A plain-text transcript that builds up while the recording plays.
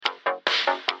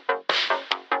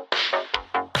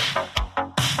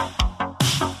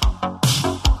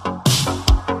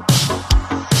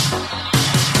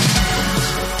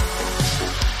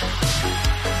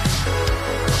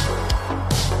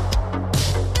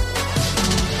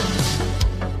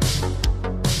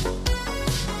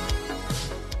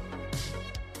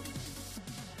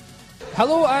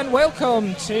Hello and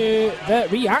welcome to the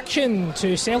reaction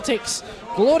to Celtic's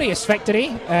glorious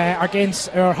victory against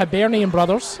our Hibernian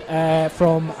brothers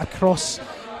from across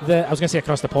the... I was going to say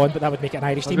across the pond, but that would make it an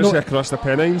Irish team. I was going to say across the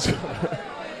Pennines.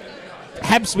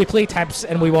 Hibs, we played Hibs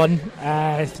and we won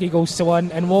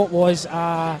 3-1 in what was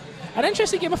an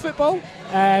interesting game of football.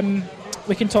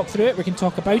 We can talk through it, we can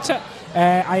talk about it.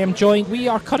 I am joined... We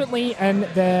are currently in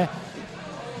the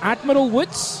Admiral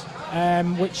Woods,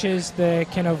 which is the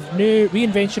kind of new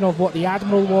reinvention of what the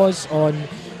Admiral was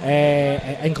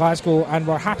in Glasgow, and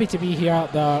we're happy to be here.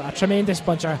 There are a tremendous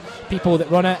bunch of people that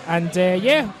run it, and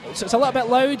so it's a little bit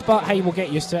loud, but hey, we'll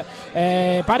get used to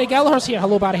it. Barry Gallagher's here.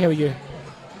 Hello Barry, how are you?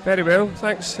 Very well,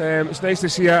 thanks. It's nice to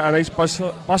see a nice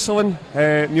bustling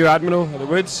new Admiral of the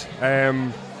Woods,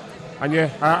 and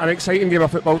an exciting game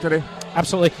of football today.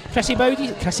 Absolutely. Chrissy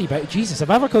Bowdy, Jesus, have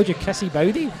I ever called you Chrissy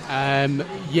Bowdy?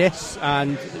 Yes,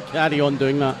 and carry on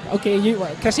doing that. Okay,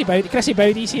 Chrissy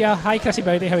Bowdy's here. Hi Chrissy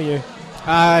Bowdy, how are you?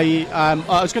 I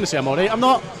was going to say I'm alright.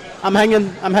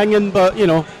 I'm hanging, but you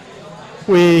know,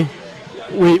 we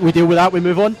deal with that, we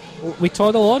move on. We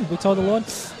toddle on.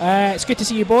 It's good to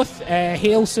see you both.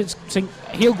 Hail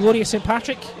Gloria St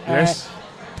Patrick. Yes.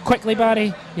 Quickly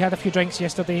Barry, you had a few drinks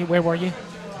yesterday, where were you?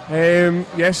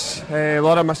 Yes,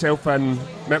 Laura, myself, and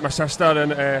met my sister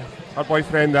and her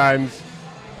boyfriend, and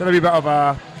did a wee bit of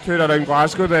a tour around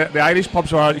Glasgow. The Irish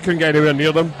pubs you couldn't get anywhere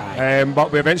near them, but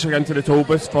we eventually got into the toll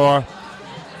booth for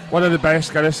one of the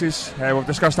best Guinnesses. We've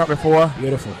discussed that before.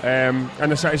 Beautiful. In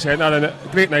the city centre, and a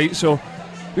great night, so a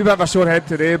wee bit of a sore head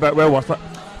today, but well worth it.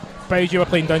 Bows, you were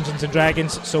playing Dungeons and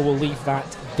Dragons, so we'll leave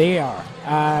that there.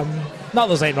 Not that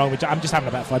there's anything wrong with it, I'm just having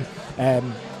a bit of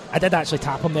fun. I did actually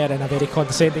tap him there in a very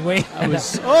condescending way.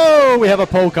 We have a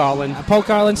Paul Garland. Paul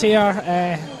Garland's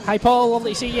here. Hi Paul,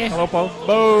 lovely to see you. Hello Paul.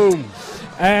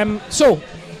 Boom. So,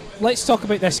 let's talk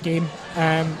about this game.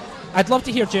 I'd love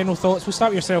to hear general thoughts. We'll start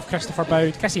with yourself,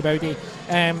 Chrissy Bowdy.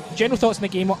 General thoughts on the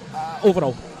game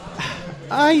overall.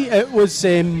 It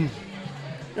wasn't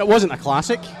a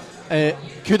classic. It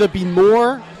could have been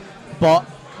more, but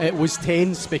it was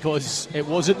tense because it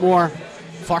wasn't more.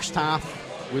 First half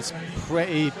was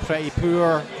pretty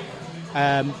poor,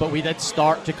 but we did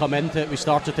start to come into it. We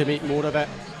started to make more of it.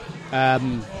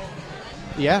 And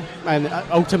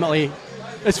ultimately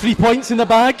it's 3 points in the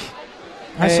bag.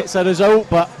 It's a result,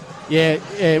 but we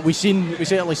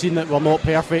certainly seen that we're not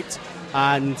perfect,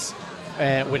 and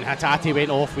when Hatate went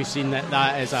off, we've seen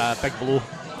that is a big blow.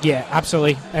 Yeah,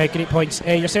 absolutely. Great points.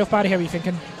 Yourself, Barry, how are you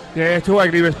thinking? Yeah, I totally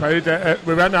agree with Proud.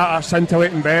 We weren't at our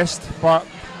scintillating best, but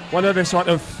one of the sort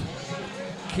of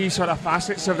key sort of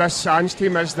facets of this Sands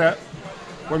team is that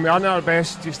when we aren't at our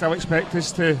best, you still expect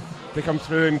us to come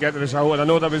through and get the result. And I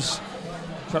know there was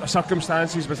sort of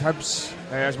circumstances with Hibs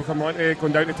as we come on to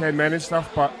going down to 10 men and stuff,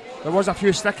 but there was a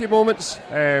few sticky moments,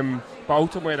 but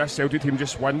ultimately this Celtic team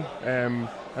just won, and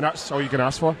that's all you can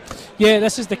ask for. Yeah,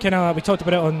 this is the kind of, we talked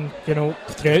about it on,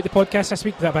 throughout the podcast this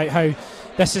week, about how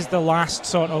this is the last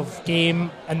sort of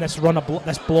game in this run of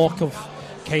this block of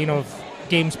kind of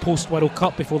games post World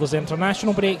Cup before there's the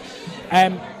international break.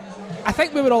 I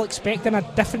think we were all expecting a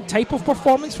different type of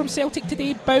performance from Celtic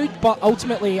today, Boud, but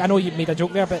ultimately, I know you made a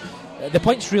joke there, but the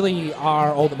points really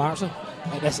are all that matters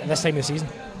at this time of the season.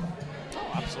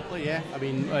 Oh, absolutely, yeah. I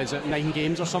mean, is it 9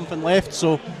 games or something left?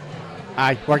 So,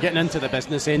 we're getting into the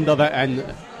business end of it,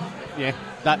 and yeah,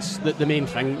 that's the main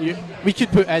thing. We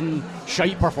could put in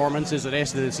shite performances the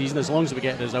rest of the season, as long as we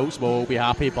get results, we'll be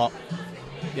happy. But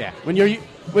yeah, when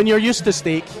you're used to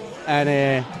steak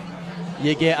and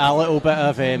you get a little bit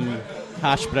of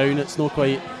hash brown, it's not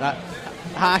quite that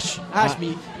hash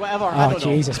meat, whatever. I don't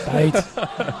know. Jesus, Boud.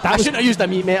 I shouldn't have used a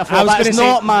meat metaphor. That's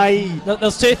not my.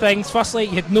 There's two things. Firstly,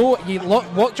 you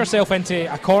walked yourself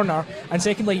into a corner, and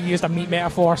secondly, you used a meat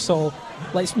metaphor. So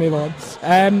let's move on.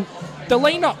 The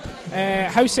lineup,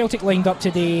 how Celtic lined up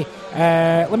today.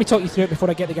 Let me talk you through it before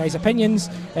I get the guys' opinions.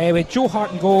 We had Joe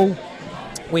Hart in goal.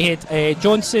 We had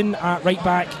Johnson at right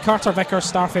back, Carter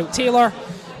Vickers, Starfelt Taylor,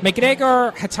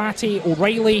 McGregor, Hatate,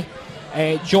 O'Reilly,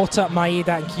 Jota,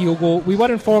 Maeda and Kyogo. We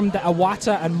were informed that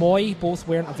Iwata and Moy both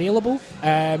weren't available,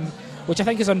 which I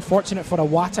think is unfortunate for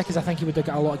Iwata, because I think he would have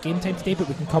got a lot of game time today, but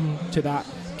we can come to that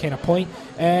kind of point.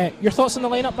 Your thoughts on the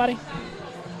lineup, Barry?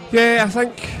 Yeah,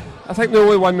 I think the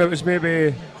only one that was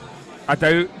maybe a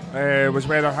doubt was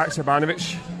whether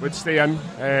Haksabanovic would stay in.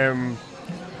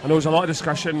 I know there was a lot of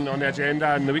discussion on the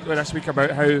agenda in the week this week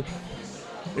about how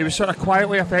he was sort of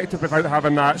quietly effective without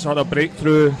having that sort of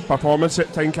breakthrough performance at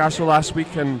Tynecastle last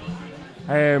week, and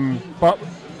but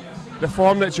the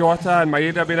form that Jota and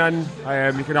Maeda have been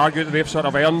in, you can argue that they've sort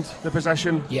of earned the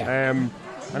position. Yeah. And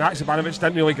Haksabanovic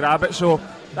didn't really grab it, so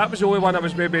that was the only one I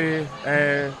was maybe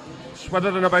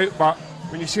swithering about, but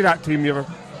when you see that team, you're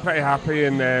pretty happy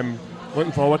and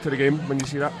looking forward to the game when you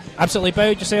see that. Absolutely.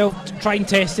 Bowed yourself, tried and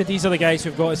tested. These are the guys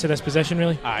who've got us to this position,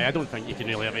 really. I don't think you can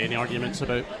really have any arguments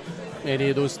about any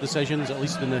of those decisions, at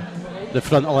least in the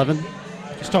front 11.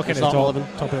 Just talking to the top.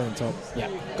 11. Top of the top. Yeah,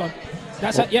 go on.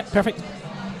 That's it. Yeah, perfect.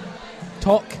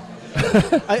 Talk.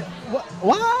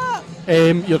 What?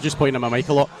 You're just pointing at my mic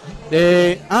a lot.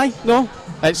 No.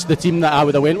 It's the team that I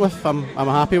would have went with. I'm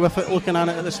happy with it, looking at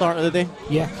it at the start of the day.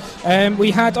 Yeah. We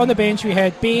had on the bench, we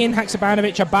had Bain,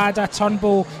 Haksabanovic, Abada,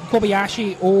 Turnbull,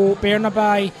 Kobayashi,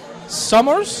 Bernaby,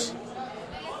 Summers.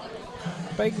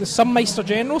 The Summeister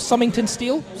General, Summington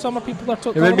Steele. Some are people that are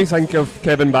talking. It made me think of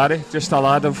Kevin Barry, just a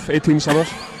lad of 18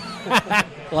 summers.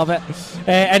 Love it.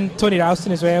 And Tony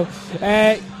Ralston as well.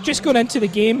 Just going into the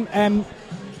game.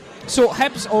 So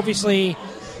Hibs, obviously,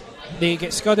 they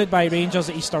get scudded by Rangers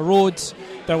at Easter Road.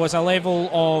 There was a level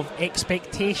of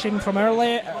expectation from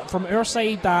our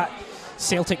side that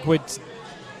Celtic would.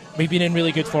 We've been in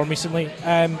really good form recently.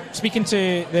 Speaking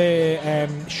to the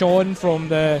Sean from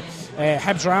the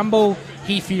Hibs Ramble,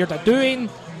 he feared a doing.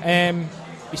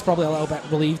 He's probably a little bit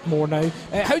relieved more now.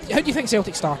 How do you think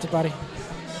Celtic started, Barry?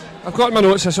 I've got in my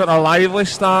notes a sort of lively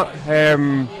start.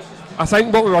 I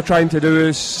think what we were trying to do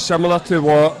is similar to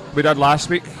what we did last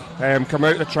week, come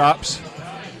out the traps.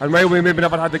 And while we maybe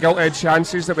never had the gilt-edged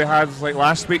chances that we had like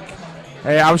last week,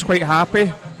 I was quite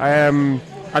happy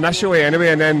initially anyway.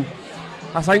 And then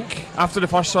I think after the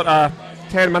first sort of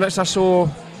 10 minutes or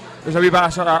so, there's a wee bit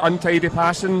of sort of untidy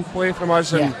passing play from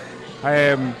us. Yeah.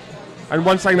 And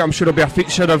one thing that I'm sure will be a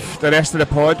feature of the rest of the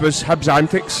pod was Hibs'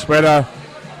 antics, where they're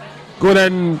going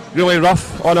in really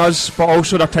rough on us, but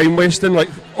also they're time wasting, like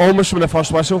almost from the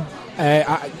first whistle.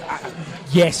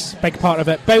 Yes, big part of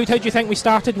it. Bowd, how do you think we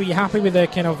started? Were you happy with the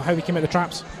kind of how we came out the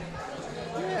traps?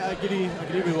 Yeah, I agree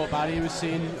with what Barry was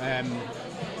saying.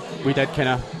 We did kind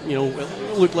of, it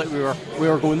looked like we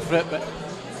were going for it, but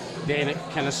then it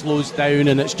kind of slows down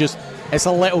and it's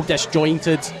a little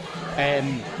disjointed.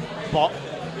 But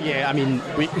yeah, I mean,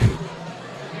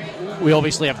 we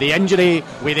obviously have the injury.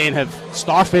 We then have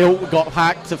Starfelt got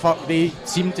hacked to fuck. They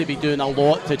seem to be doing a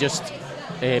lot to just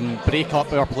break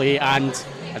up our play. And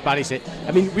as Barry said,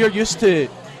 I mean, we're used to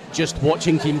just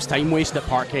watching teams time waste at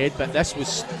Parkhead, but this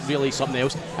was really something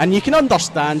else. And you can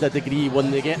understand a degree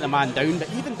when they get the man down,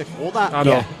 but even before that,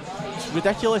 it's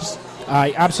ridiculous.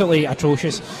 Aye, absolutely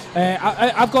atrocious.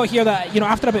 I've got here that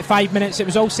after about 5 minutes, it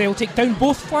was all Celtic down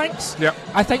both flanks. Yep.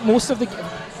 I think most of the,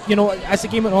 as the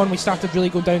game went on, we started really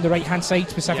going down the right hand side,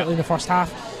 specifically in the first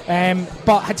half.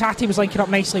 But Hatate was linking up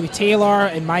nicely with Taylor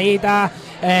and Maeda,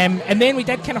 and then we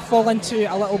did kind of fall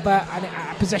into a little bit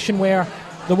a position where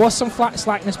there was some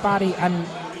slackness, Barry, and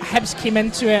Hibs came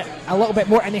into it a little bit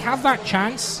more, and they have that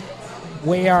chance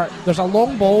where there's a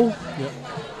long ball. Yep.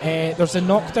 There's a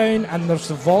knockdown and there's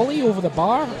a volley over the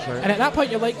bar, right. And at that point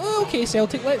you're like, oh, okay,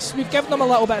 Celtic, we've given them a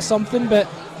little bit of something, but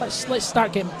let's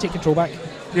start take control back.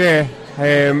 Yeah,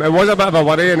 it was a bit of a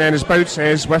worry, and then as Bowd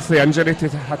says, with the injury to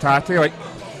Hatate, like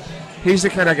he's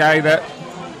the kind of guy that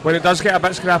when it does get a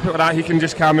bit scrappy like that, he can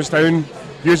just calm us down,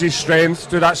 use his strength,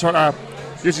 do that sort of,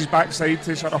 use his backside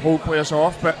to sort of hold players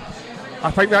off. But I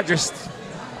think that just,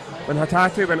 when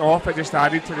Hatate went off, it just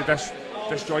added to the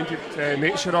disjointed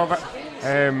nature of it.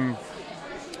 And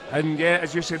yeah,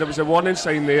 as you said, there was a warning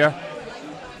sign there.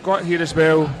 Got here as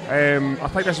well. I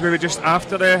think this was maybe just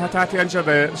after the Hatate injury,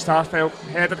 the Starfelt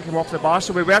header came off the bar,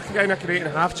 so we were kind of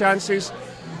creating half chances,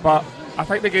 but I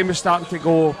think the game was starting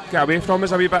to get away from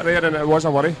us a wee bit there, and it was a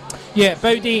worry. Yeah,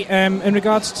 Bowdy, in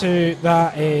regards to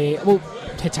that,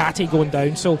 Hatate going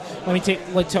down, so let me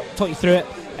talk you through it.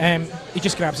 He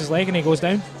just grabs his leg and he goes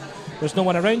down. There's no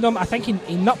one around him. I think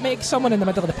he nutmegs someone in the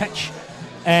middle of the pitch.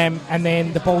 And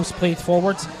then the ball's played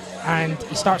forwards and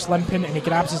he starts limping and he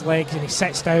grabs his legs and he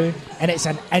sits down and it's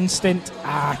an instant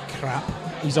crap,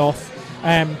 he's off.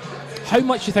 How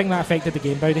much do you think that affected the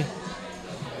game, Bowdy?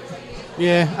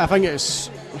 Yeah, I think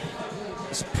it's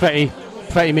pretty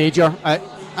major.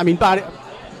 I mean,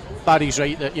 Barry's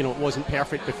right that it wasn't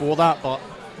perfect before that, but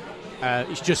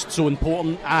it's just so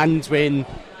important. And when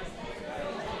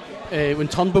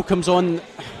Turnbull comes on,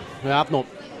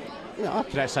 I've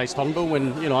criticised Turnbull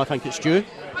when I think it's due.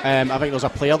 I think there's a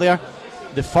player there.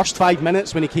 The first 5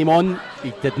 minutes when he came on,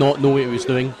 he did not know what he was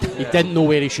doing. He didn't know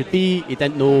where he should be. He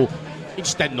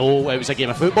just didn't know it was a game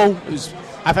of football.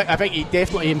 I think he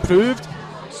definitely improved.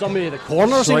 Some of the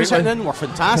corners he was hitting in were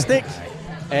fantastic.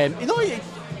 Into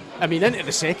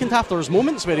the second half there was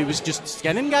moments where he was just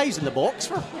skinning guys in the box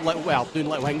for doing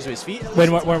little things with his feet.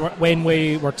 When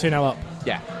we were 2-0 up.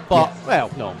 Yeah, but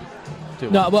no.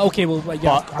 No, well, okay, well,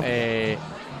 yeah. But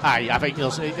Aye, I think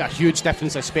there's a huge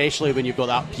difference, especially when you've got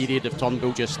that period of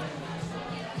Turnbull just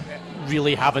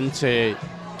really having to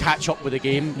catch up with the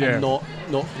game and not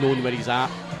knowing where he's at.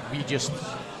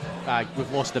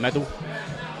 We've lost the middle.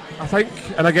 I think,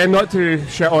 and again, not to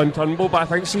shit on Turnbull, but I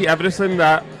think see everything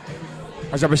that,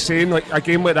 as I was saying, like a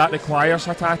game like that requires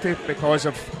Hatate because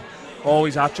of all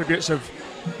his attributes of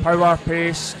power,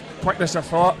 pace, quickness of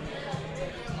thought.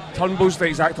 Turnbull's the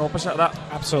exact opposite of that.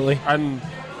 Absolutely. And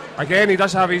again, he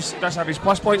does have his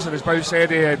plus points, and as Bow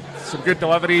said, he had some good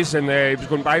deliveries and he was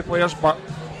going by players, but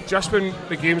just when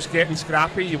the game's getting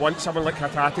scrappy, you want someone like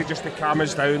Hatate just to calm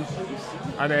us down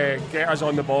and get us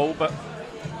on the ball. But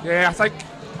yeah, I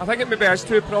think it maybe is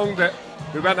two-pronged, that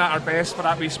we weren't at our best for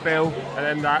that wee spell, and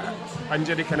then that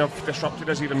injury kind of disrupted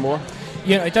us even more.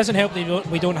 Yeah, it doesn't help that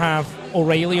we don't have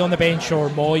O'Reilly on the bench or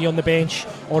Moy on the bench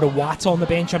or Iwata on the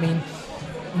bench. I mean,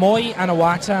 Moy and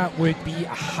Iwata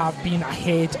have been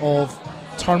ahead of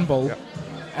Turnbull. Yep.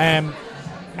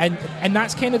 And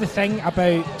that's kind of the thing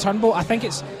about Turnbull. I think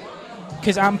it's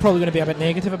because I'm probably going to be a bit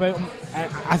negative about him.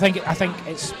 I think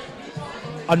it's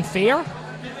unfair,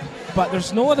 but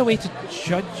there's no other way to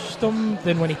judge them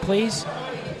than when he plays.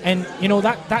 And you know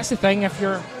that's the thing. If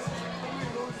you're,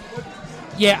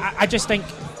 I just think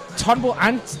Turnbull,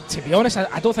 and to be honest,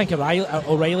 I don't think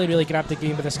O'Reilly really grabbed the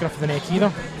game with the scruff of the neck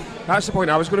either. That's the point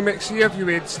I was going to make. See if you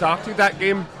had started that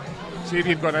game, see if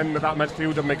you'd gone in with that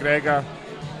midfield of McGregor,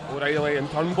 O'Reilly and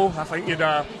Turnbull, I think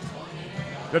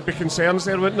there'd be concerns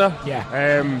there, wouldn't there? Yeah.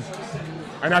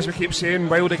 And as we keep saying,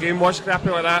 while the game was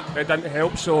scrappy like that, it didn't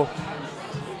help. So,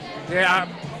 yeah,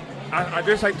 I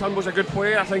do think Turnbull's a good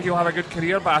player. I think he'll have a good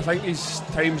career, but I think his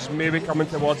time's maybe coming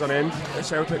towards an end at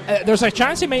Celtic. There's a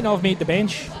chance he might not have made the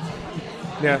bench.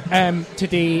 Yeah.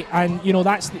 Today, and you know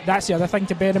that's the other thing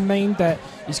to bear in mind, that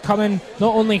he's coming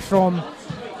not only from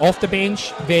off the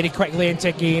bench very quickly into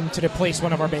a game to replace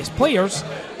one of our best players,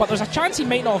 but there's a chance he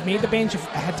might not have made the bench if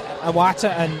had Iwata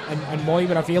and Moy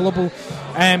were available.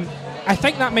 I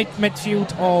think that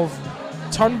midfield of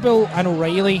Turnbull and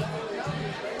O'Reilly,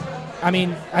 I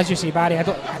mean, as you say, Barry, I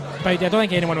don't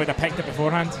think anyone would have picked it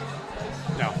beforehand.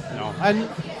 No. And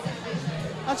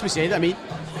as we said, I mean,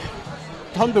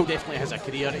 Turnbull definitely has a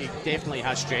career, he definitely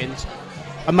has strengths.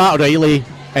 And Matt O'Reilly,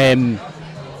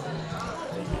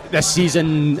 this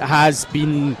season has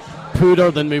been poorer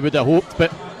than we would have hoped,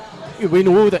 but we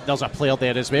know that there's a player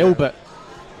there as well, but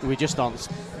we just aren't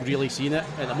really seeing it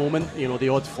at the moment. You know, the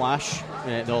odd flash,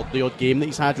 the odd game that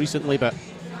he's had recently, but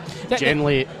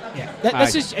generally...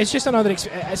 It's just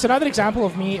another example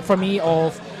of me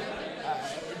of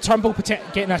Turnbull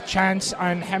getting a chance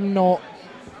and him not...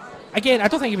 Again, I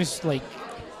don't think he was like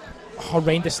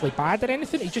horrendously bad or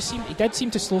anything. He did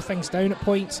seem to slow things down at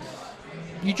points.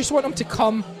 You just want him to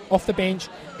come off the bench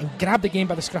and grab the game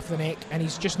by the scruff of the neck, and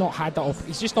he's just not had that.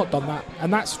 He's just not done that,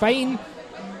 and that's fine.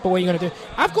 But what are you going to do?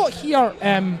 I've got here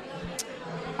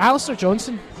Alistair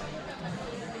Johnson.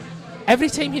 Every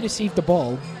time he received the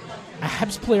ball, a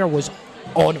Hibs player was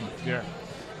on him. Yeah.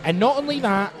 And not only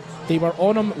that, they were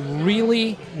on him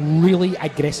really, really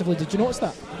aggressively. Did you notice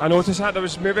that? I noticed that. There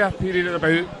was maybe a period of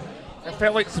about, it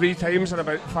felt like 3 times in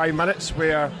about 5 minutes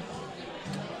where,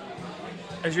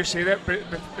 as you say that, but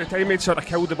the time he'd sort of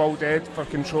killed the ball dead for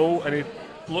control and he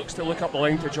looks to look up the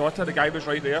line to Jota, the guy was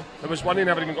right there. There was one he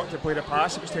never even got to play the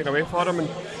pass, it was taken away for him, and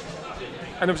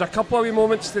there was a couple of wee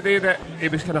moments today that he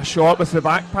was kind of short with the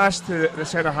back pass to the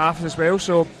centre half as well.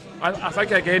 So I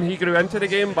think again he grew into the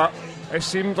game, but it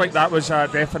seemed like that was a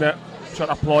definite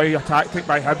sort of ploy, a tactic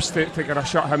by Hibs to kind of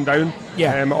shut him down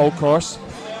at all costs.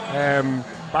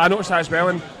 But I noticed that as well,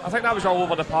 and I think that was all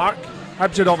over the park.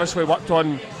 Hibs had obviously worked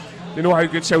on, they know how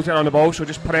good Celtic are on the ball, so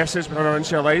just presses within our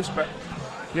inch of lives. But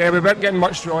yeah, we weren't getting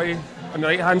much joy on the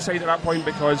right hand side at that point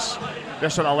because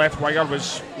this sort of left winger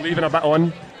was leaving a bit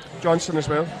on Johnson as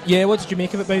well. Yeah, what did you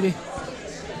make of it, Bowdy?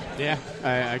 Yeah,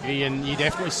 I agree, and you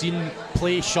definitely seen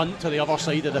play shunt to the other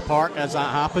side of the park as that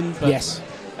happened. But, yes.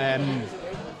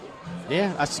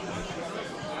 Yeah, that's...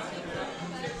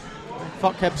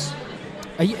 Fuck Hibs.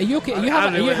 Are you okay? I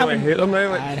really hate them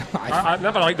now. I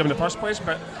never liked them in the first place,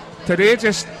 but today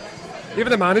just...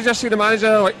 Even the manager,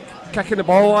 kicking the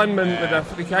ball on with a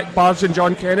free kick, barging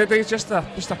John Kennedy, he's just a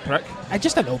prick.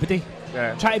 Just a nobody.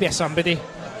 Yeah. Trying to be a somebody.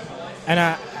 And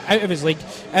out of his league.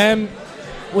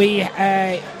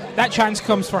 That chance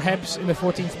comes for Hibs in the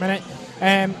 14th minute.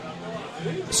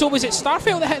 So was it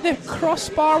Starfelt that hit the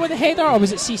crossbar with the header, or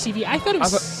was it CCV? I thought it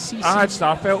was CCV. I had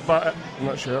Starfelt, but I'm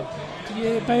not sure.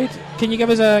 Boud? Can you give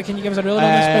us a ruling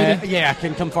on this, Boudie? Yeah, I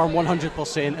can confirm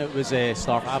 100% it was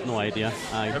Stark. I have no idea.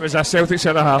 It was a Celtic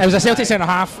centre half. It was a Celtic centre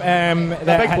half.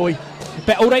 Big boy.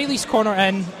 But O'Reilly's corner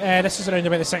in. This is around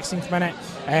about the 16th minute,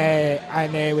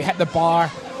 and we hit the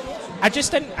bar. I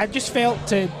just felt,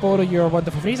 to borrow your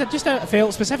wonderful phrase, I just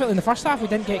felt specifically in the first half we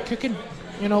didn't get cooking.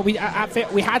 You know, I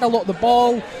felt we had a lot of the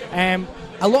ball, a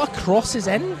lot of crosses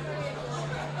in.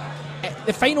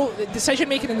 The final decision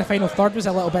making in the final third was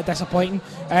a little bit disappointing.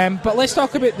 But let's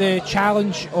talk about the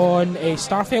challenge on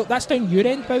Starfelt. That's down your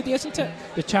end, Bowdy, isn't it?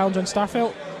 The challenge on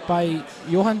Starfelt by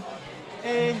Johan.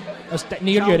 It's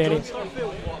near your area.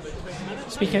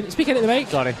 Speaking at the mic.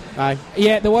 Sorry. Aye.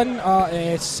 Yeah, the one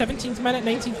 17th minute,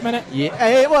 19th minute.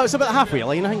 Yeah. Well, it's about the halfway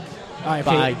line, I think. Aye,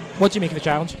 okay. What do you make of the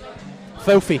challenge?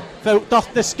 Filthy.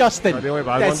 Disgusting. Really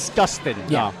bad Disgusting.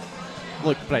 Yeah. No.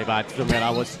 Looked pretty bad from where I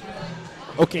was.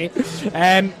 Okay.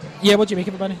 Yeah, what do you make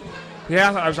of it, Bunny?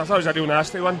 Yeah, I thought it was a real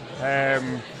nasty one.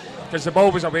 Because the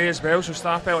ball was away as well, so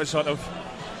Starfelt had sort of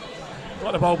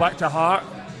got the ball back to Hart,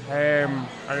 and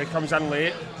he comes in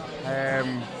late.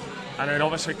 And then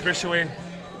obviously, crucially,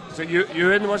 was it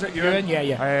Ewan? Was it Ewan?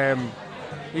 Yeah.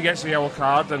 He gets the yellow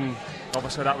card, and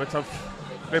obviously that would have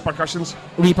repercussions.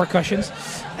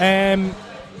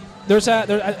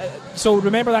 So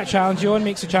remember that challenge. Ewan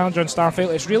makes a challenge on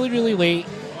Starfelt. It's really, really late,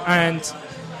 and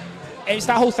it's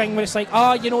that whole thing where it's like,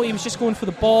 he was just going for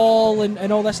the ball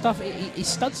and all this stuff. He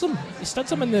studs him. He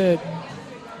studs him in the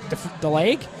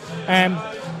leg.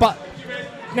 But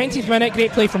 19th minute,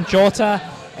 great play from Jota.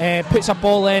 Puts a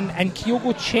ball in, and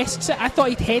Kyogo chests it. I thought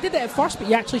he'd headed it at first, but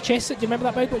he actually chests it. Do you remember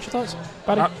that, Bud? What's your thoughts,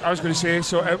 Barry? I was going to say,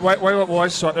 so while it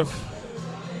was sort of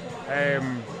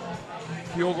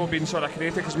Kyogo being sort of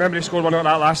creative, because remember he scored one like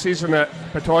that last season at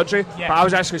Pataudry, but I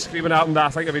was actually screaming at him that I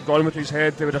think if he'd gone with his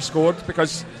head they would have scored,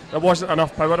 because there wasn't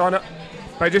enough power on it.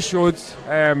 But it just showed,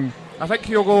 I think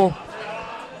Kyogo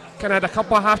kind of had a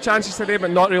couple of half chances today,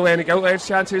 but not really any gilt edge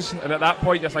chances, and at that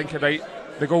point you're thinking, right,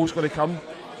 the goal's going to come,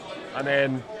 and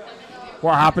then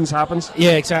what happens.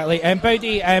 Yeah, exactly.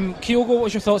 Bowdy, Kyogo,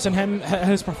 what's your thoughts on him,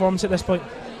 his performance at this point?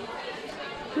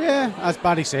 Yeah, as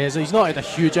Barry says, he's not had a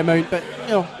huge amount, but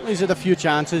he's had a few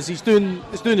chances. He's doing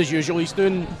as usual. He's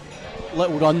doing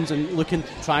little runs and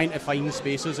trying to find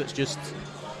spaces. It's just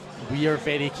we're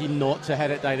very keen not to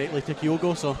hit it directly to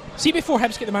Kyogo. So, see, before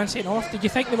Hibs get the man sent off, did you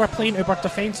think they were playing uber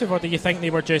defensive, or did you think they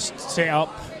were just set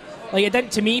up? Like, it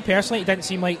didn't. To me personally, it didn't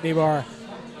seem like they were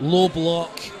low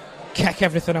block, kick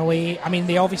everything away. I mean,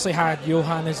 they obviously had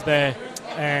Johan as the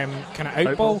kind of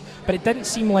out ball, but it didn't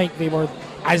seem like they were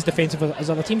as defensive as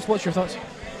other teams. What's your thoughts?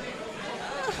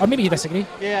 Or maybe you disagree?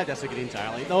 Yeah, I disagree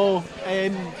entirely. No,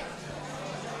 I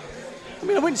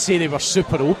wouldn't say they were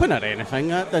super open or anything.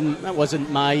 That wasn't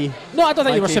my... No, I don't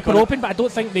think they were super open, but I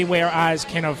don't think they were as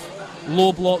kind of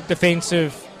low block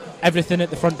defensive, everything at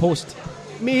the front post.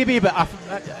 Maybe, but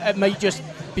it might just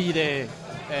be the...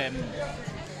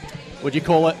 what do you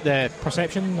call it? The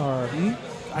perception, or...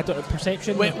 I don't know,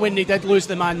 perception. When they did lose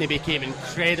the man, they became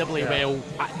incredibly well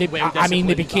disciplined.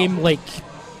 They became like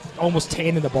almost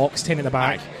 10 in the box, 10 in the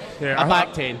back. Yeah, a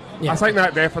back 10. Yeah. I think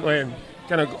that definitely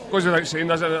kind of goes without saying,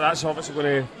 doesn't it? That's obviously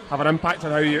going to have an impact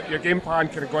on how your game plan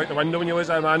can go out the window when you lose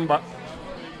a man. But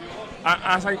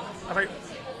I think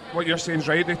what you're saying is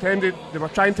right. They were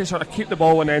trying to sort of keep the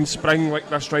ball and then spring like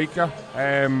their striker.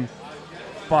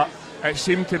 But it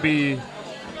seemed to be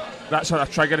that sort of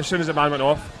trigger as soon as the man went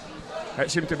off. It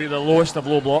seemed to be the lowest of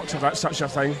low blocks, if that's such a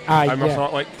thing. I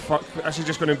thought, like, fuck, this is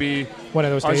just going to be one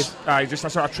of those days. Just a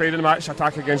sort of trading match,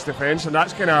 attack against defence, and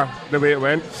that's kind of the way it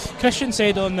went. Christian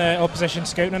said on the opposition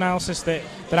scouting analysis that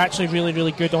they're actually really,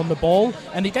 really good on the ball,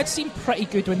 and they did seem pretty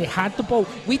good when they had the ball.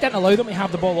 We didn't allow them to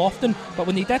have the ball often, but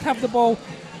when they did have the ball,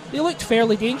 they looked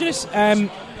fairly dangerous. I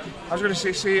was going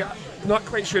to say, not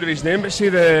quite sure of his name, but see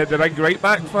the big right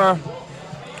back for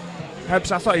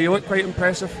Hibs, I thought he looked quite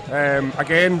impressive.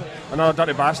 Again, another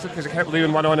dirty bastard because he kept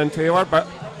leaving one on in Taylor, but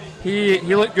he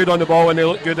looked good on the ball, and he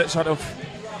looked good at sort of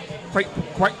quite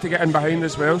quick to get in behind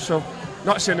as well. So,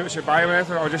 not saying that we should buy him or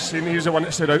anything, I was just saying he was the one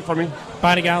that stood out for me.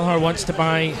 Barry Gallagher wants to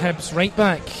buy Hibs right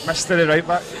back. Mystery right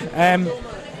back.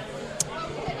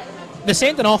 The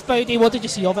sending off, Bowdy, what did you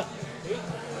see of it?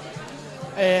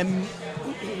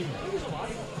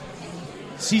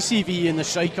 CCV and the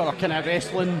striker are kind of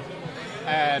wrestling.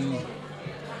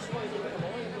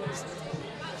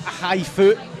 A high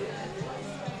foot,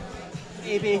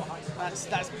 maybe.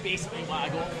 That's basically what I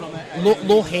got from it.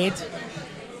 Low head.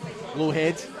 Low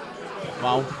head.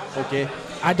 Wow. Okay.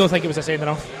 I don't think it was a sending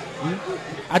off.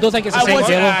 I don't think it's a sending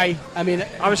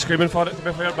off. I was screaming for it, to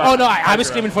be fair. But I was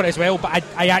screaming for it as well. But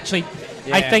I actually,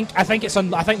 I think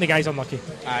the guy's unlucky.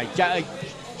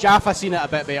 Jaffa seen it a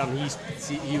bit better, and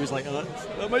he was like, oh,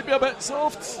 that might be a bit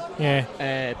soft.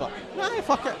 Yeah. But nah,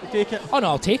 fuck it, take it. Oh no,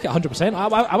 I'll take it 100%.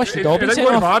 I wish the It Dobbins didn't sent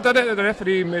go off. far, did it? The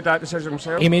referee made that decision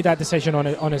himself. He made that decision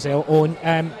on his own.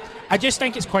 I just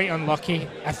think it's quite unlucky.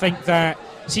 I think that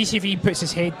CCV puts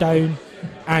his head down,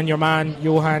 and your man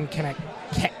Johan kind of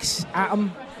kicks at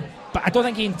him, but I don't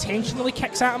think he intentionally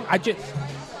kicks at him.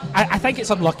 I think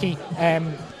it's unlucky.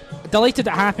 Delighted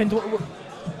it happened.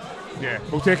 Yeah,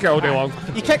 we'll take it all day long.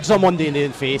 He kicks someone in the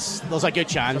face. There's a good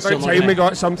chance. About time we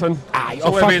got something. Aye, It's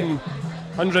only been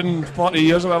 140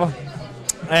 years or whatever.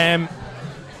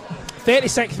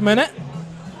 36th minute.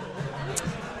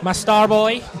 My star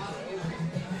boy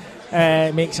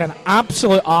makes an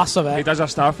absolute arse of it. He does a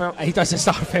Starfelt. He does a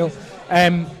Starfield.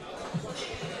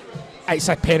 It's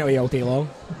a penalty all day long.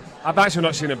 I've actually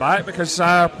not seen it back because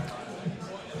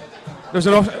there was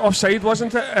an offside,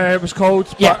 wasn't it? It was called.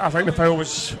 Yeah. But I think the foul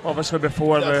was obviously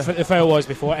before The foul was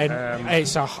before, and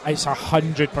it's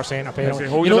 100% a penalty. Is he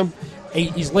holding him?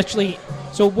 He's literally.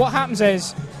 So what happens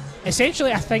is,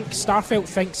 essentially, I think Starfelt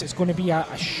thinks it's going to be a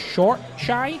short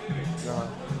shy,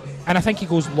 and I think he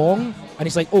goes long, and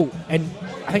he's like, oh, and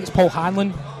I think it's Paul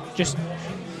Hanlon just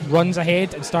runs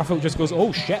ahead, and Starfelt just goes,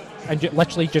 oh shit, and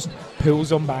literally just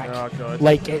pulls him back. Oh, God.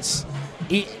 Like it's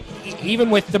even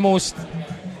with the most.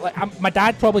 Like, my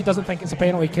dad probably doesn't think it's a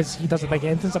penalty because he doesn't think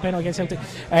anything's a penalty against Celtic.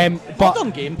 But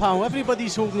modern game, pal.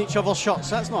 Everybody's holding each other's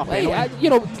shots. That's not a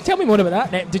penalty. Tell me more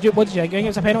about that. What did you think? It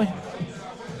was a penalty?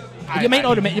 You might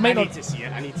not admit. I need to see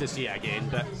it. I need to see it again,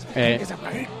 but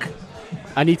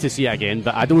I need to see it again.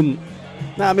 But I don't.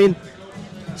 Nah, I mean,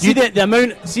 see the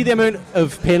amount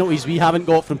of penalties we haven't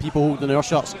got from people holding our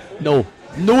shots. No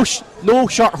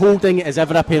shirt holding is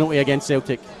ever a penalty against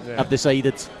Celtic. I've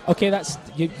decided. Okay, that's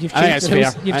you've changed the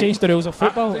rules. You've changed the rules of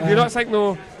football. Do you not think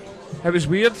though? It was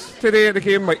weird today at the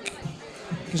game, like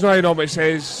because now he normally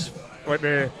says like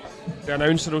the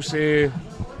announcer will say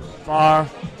far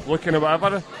looking or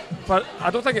whatever, but I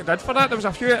don't think it did for that. There was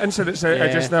a few incidents that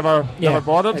I just never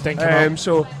bothered. It didn't come up.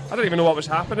 So I don't even know what was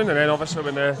happening, and then obviously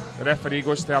when the referee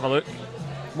goes to have a look,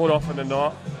 more often than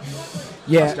not.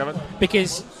 Yeah,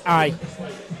 because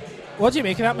what do you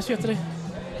make of the atmosphere today?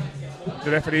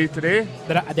 The referee today?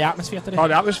 The atmosphere today? Oh,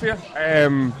 the atmosphere? I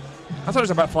thought it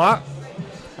was a bit flat.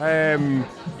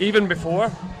 Even before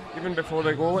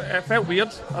the goal, it felt weird.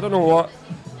 I don't know what.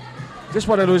 Just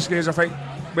one of those games. I think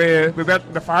we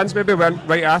weren't, the fans maybe weren't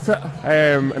right at it,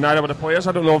 and neither were the players.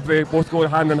 I don't know if they both go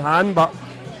hand in hand, but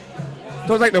I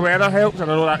don't think the weather helped.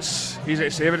 And I know that's easy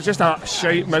to say, but it's just a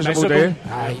shite, miserable day.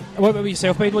 Aye. What about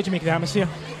yourself, Boyd? What do you make of the atmosphere?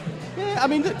 Yeah, I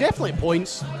mean, definitely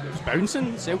points. It was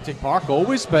bouncing, Celtic Park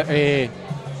always, but it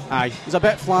was a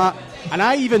bit flat. And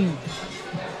I mean,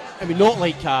 not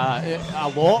like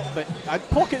a lot, but I had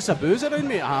pockets of booze around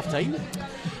me at half time.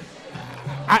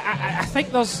 I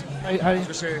think there's. I was going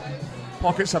to say,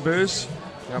 pockets of booze.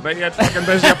 Yeah, I bet you had fucking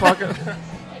booze in your pocket.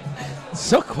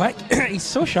 So quick. He's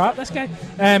so sharp, this guy.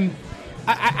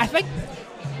 I think.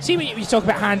 See, when you talk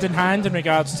about hand in hand in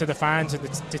regards to the fans and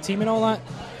the team and all that,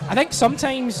 I think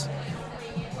sometimes,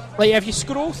 like if you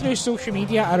scroll through social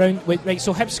media around, right,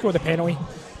 so Hibs score the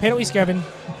penalty's given,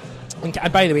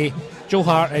 and by the way, Joe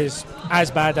Hart is as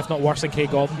bad, if not worse, than Craig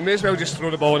Gobb. You may as well just throw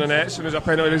the ball in the net as soon as a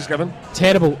penalty is given.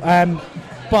 Terrible.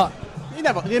 But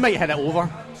they might hit it over.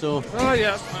 So. Oh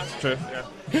yeah, that's true.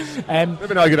 Yeah.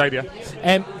 Maybe not a good idea.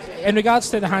 In regards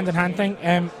to the hand in hand thing,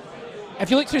 if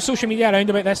you look through social media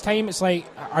around about this time, it's like,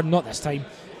 or not this time,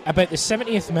 about the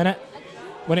 70th minute,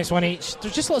 when it's 1-each,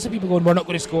 there's just lots of people going, we're not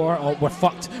going to score, or we're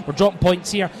fucked, we're dropping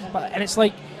points here. And it's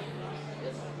like,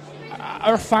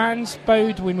 our fans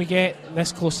bowed when we get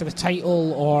this close to the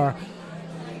title, or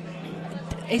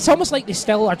it's almost like they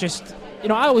still are just,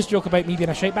 I always joke about me being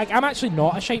a shite bag. I'm actually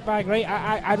not a shite bag, right?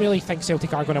 I really think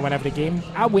Celtic are going to win every game.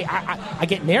 I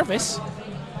get nervous.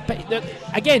 But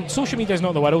again, social media is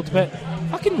not the world, but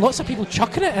fucking lots of people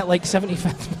chucking it at like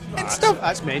 75th and stuff.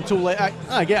 That's mental. Like,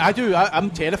 I do. I'm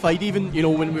terrified. Even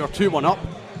when we were 2-1 up,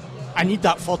 I need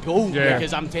that third goal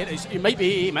because I'm terrified. It might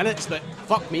be 8 minutes, but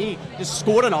fuck me, just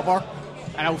score another,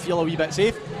 and I'll feel a wee bit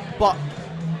safe. But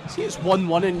see, it's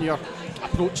 1-1 and you're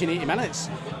approaching 80 minutes.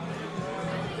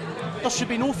 There should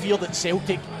be no fear that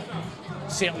Celtic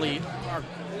certainly are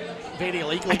very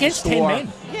likely against to score. 10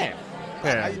 men.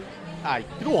 Yeah. Aye,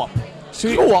 grow up.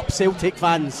 Grow up, Celtic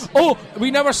fans. Oh, we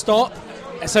never stop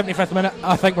at 75th minute.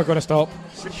 I think we're going to stop.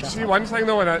 See one thing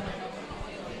though, in it,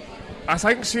 I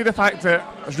think, the fact that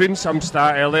I was reading some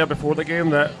stat earlier before the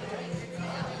game that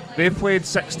they've played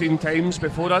 16 times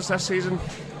before us this season,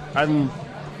 and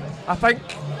I think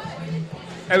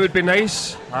it would be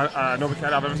nice, I know we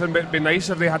can't have everything, but it would be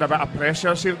nice if they had a bit of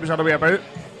pressure, see if it was the other way about,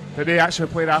 that they actually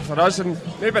played after us, and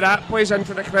maybe that plays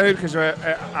into the crowd because it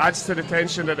adds to the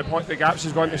tension that the gaps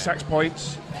has gone to 6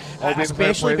 points.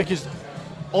 Especially because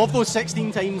of those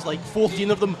 16 times, like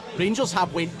 14 of them, Rangers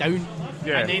have went down,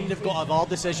 and then they've got a VAR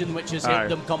decision which has helped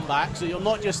them come back. So you're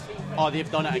not just, they've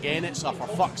done it again. It's for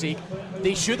fuck's sake.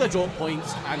 They should have dropped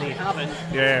points and they haven't.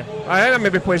 Yeah, I think that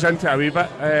maybe plays into it a wee bit,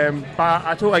 but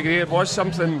I totally agree. It was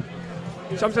something.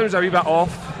 Sometimes a wee bit off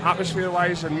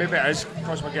atmosphere-wise, and maybe it is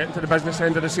because we're getting to the business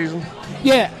end of the season.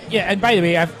 Yeah. And by the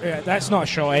way, that's not a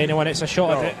shot at anyone. It's a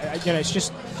shot at it's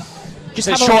just it's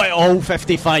a shot at all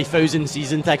 55,000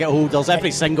 season ticket holders.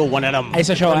 Every single one of them. It's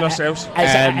a shot at ourselves.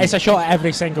 It's a shot at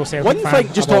every single Celtic one fan.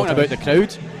 thing, just talking about the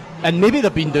crowd, and maybe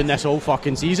they've been doing this all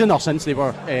fucking season or since they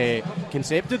were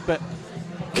concepted, but.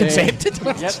 Concepted?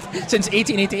 Yep. Since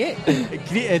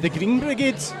 1888. The Green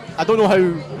Brigades, I don't know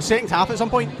how, second half at some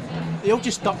point, they all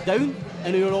just ducked down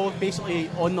and they were all basically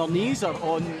on their knees or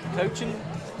on crouching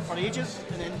for ages,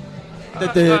 and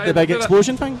then did the big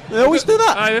explosion thing. They always do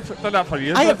that. I've done that for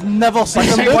years. I have never seen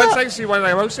them do that. One thing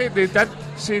I will say, they did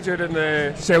say during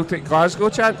the Celtic Glasgow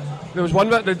chant, there was one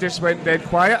bit that just went dead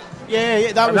quiet.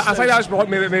 Yeah, that was. I think that was what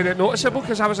made it noticeable,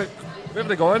 because I was like, where have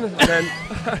they gone? And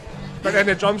then, but then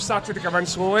the drums started to come in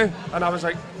slowly, and I was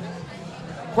like,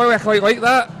 well, I quite like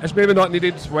that. It's maybe not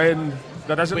needed when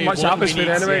there isn't much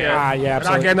atmosphere anyway.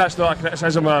 Absolutely. Again, that's not a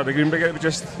criticism of the Green Brigade, but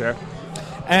just,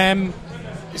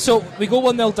 So we go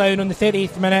 1-0 down on the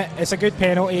 38th minute. It's a good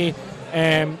penalty.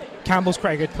 Campbell's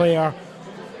quite a good player.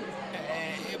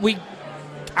 We,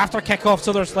 after kick-off,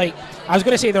 so there's like, I was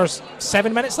going to say there's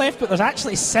 7 minutes left, but there's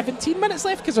actually 17 minutes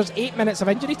left because there's 8 minutes of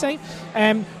injury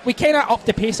time. We kind of upped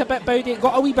the pace a bit, Bowdy. It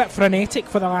got a wee bit frenetic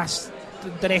for the rest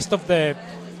of the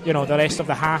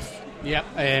half. Yep.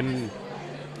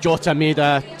 Jota made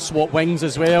a swap wings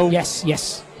as well.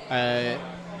 Yes.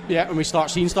 When we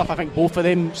start seeing stuff, I think both of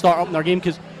them start up in their game,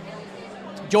 because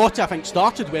Jota, I think,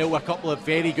 started well with a couple of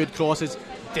very good crosses.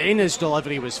 Then his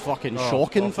delivery was fucking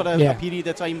shocking for a period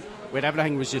of time where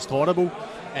everything was just horrible.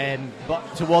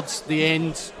 But towards the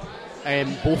end,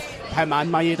 both him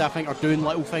and Maeda, I think, are doing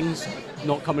little things,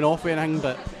 not coming off with anything,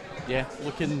 but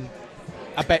looking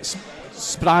a bit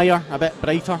sprier, a bit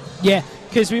brighter. Yeah,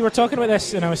 because we were talking about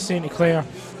this, and I was saying to Claire,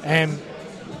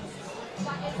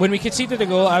 when we conceded the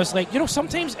goal, I was like,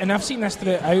 sometimes, and I've seen this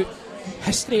throughout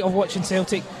history of watching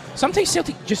Celtic, sometimes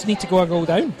Celtic just need to go a goal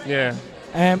down. Yeah.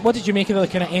 What did you make of the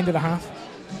kind of end of the half?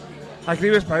 I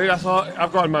agree with Paul. I thought,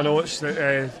 I've got in my notes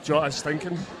that Jota's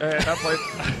stinking at that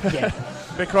point. Yeah.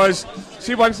 Because,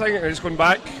 see, one thing, and it's going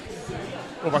back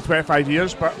over 25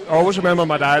 years, but I always remember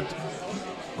my dad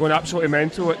going absolutely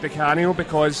mental at the Canio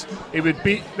because he would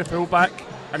beat the fullback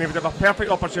and he would have a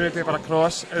perfect opportunity for a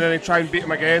cross, and then he'd try and beat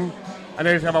him again, and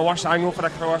then he'd have a worse angle for a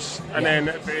cross, and then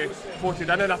it'd be floated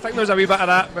in. And I think there's a wee bit of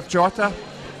that with Jota,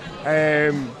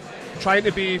 trying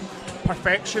to be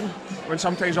perfection when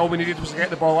sometimes all we needed was to get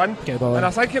the ball in. And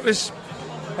I think it was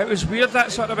weird,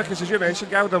 that sort of, because as you mentioned,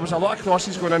 Gal, there was a lot of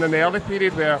crosses going in the early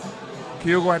period where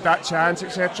Kyogo had that chance,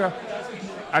 etc.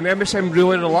 And then we seemed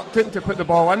really reluctant to put the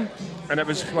ball in. And it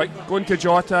was like going to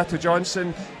Jota, to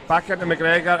Johnson, back into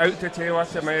McGregor, out to Taylor,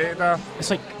 to Maeda. It's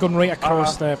like going right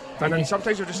across the... And then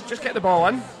sometimes you just get the ball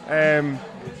in.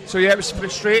 So yeah, it was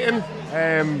frustrating.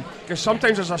 Because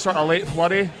sometimes there's a sort of late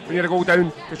flurry when you're a goal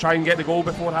down to try and get the goal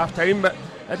before half-time. But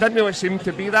it didn't really seem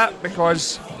to be that,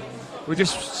 because we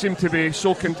just seemed to be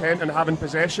so content in having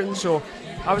possession. So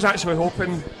I was actually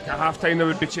hoping at half-time there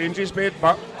would be changes made,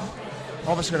 but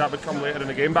obviously that would come later in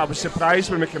the game. But I was surprised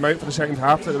when we came out for the second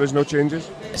half that there was no changes.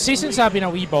 See, since I've been a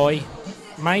wee boy,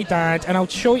 my dad, and I'll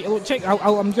show you, check,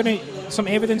 I'm going to, some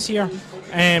evidence here.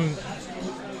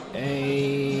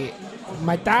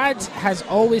 My dad has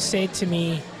always said to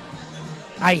me,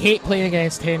 I hate playing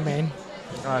against 10 men.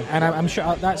 And I'm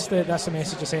sure that's the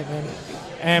message I sent him.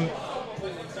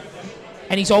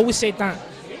 And he's always said that.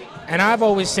 And I've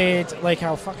always said, like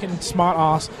a fucking smart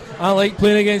ass, I like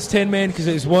playing against 10 men because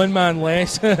it's one man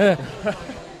less.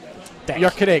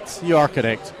 You're correct. You are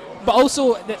correct. But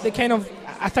also, the kind of,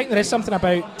 I think there is something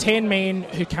about 10 men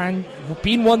who can,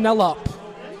 being 1-0 up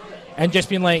and just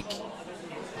being like,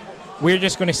 we're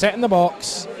just going to sit in the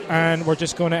box and we're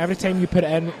just going to, every time you put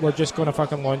it in, we're just going to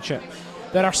fucking launch it.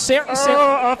 There are certain...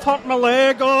 I've hurt my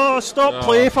leg. Stop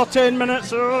play for 10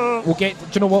 minutes. We'll get... Do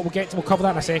you know what? We'll cover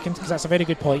that in a second, because that's a very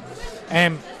good point.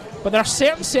 But there are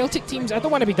certain Celtic teams... I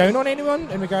don't want to be down on anyone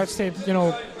in regards to,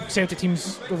 Celtic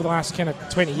teams over the last kind of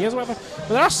 20 years or whatever. But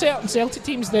there are certain Celtic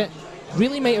teams that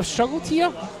really might have struggled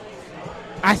here.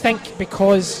 I think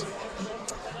because...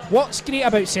 What's great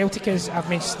about Celtic is, I've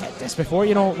mentioned this before,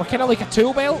 we're kind of like a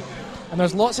tool belt, and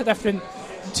there's lots of different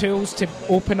tools to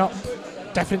open up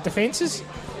different defences.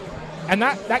 And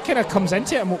that kind of comes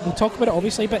into it, and we'll talk about it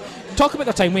obviously. But talk about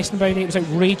the time wasting, Bowdy. It was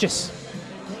outrageous.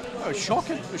 It was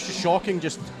shocking. It was just shocking.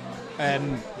 Just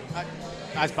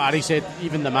as Barry said,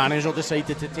 even the manager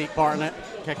decided to take part in it,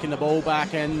 kicking the ball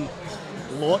back in.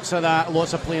 Lots of that.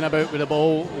 Lots of playing about with the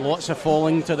ball. Lots of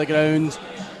falling to the ground.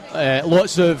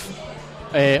 Lots of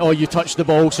you touched the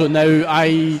ball, so now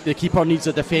the keeper needs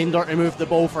a defender to move the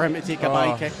ball for him to take a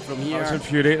bye kick from here. That's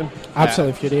infuriating.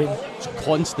 Absolutely infuriating. It's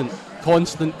constant.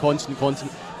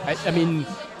 I mean,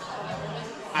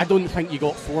 I don't think you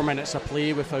got 4 minutes of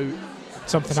play without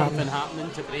something happening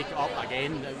to break it up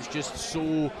again. It was just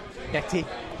so bitty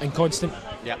and constant.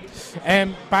 Yeah.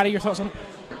 Barry, your thoughts on it?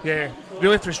 Yeah,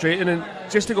 really frustrating. And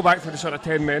just to go back to the sort of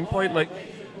 10 men point, like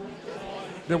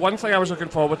the one thing I was looking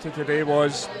forward to today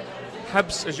was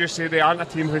Hibs, as you say, they aren't a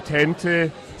team who tend to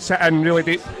sit in really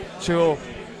deep. So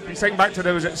you think back to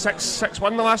was it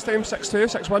 6-1 the last time,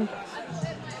 6-2, 6-1,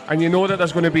 and you know that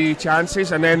there's going to be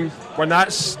chances, and then when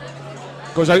that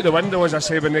goes out the window, as I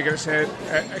say, when they get set,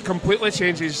 it completely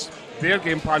changes their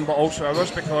game plan, but also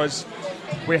ours, because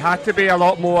we had to be a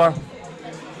lot more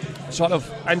sort of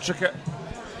intricate.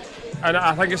 And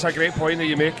I think it's a great point that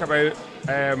you make about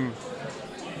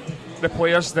the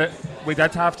players that we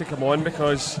did have to come on,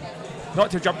 because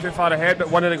not to jump too far ahead, but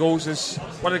one of the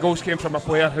goals came from a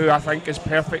player who I think is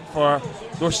perfect for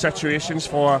those situations,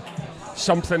 for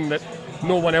something that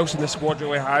no one else in the squad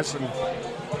really has. And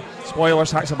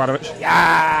spoilers, Haksabanovic.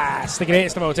 Yeah, it's the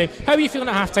greatest of all time. How are you feeling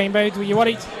at half-time, Boud? Were you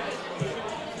worried?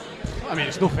 I mean,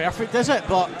 it's not perfect, is it?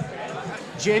 But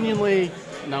genuinely,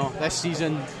 no, this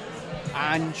season,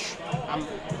 Ange,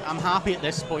 I'm happy at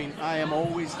this point. I am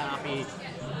always happy.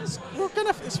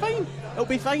 It's fine. It'll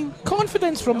be fine.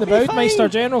 Confidence from the Boudmeister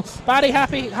General. Barry,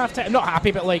 happy half-time? Not happy,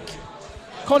 but like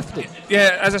confident.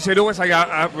 Yeah, as I said, the only thing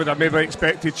I would have maybe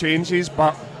expected changes,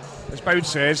 but as Boud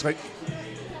says, like,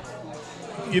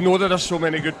 you know that there's so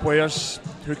many good players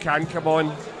who can come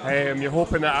on. You're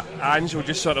hoping that Ange will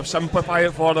just sort of simplify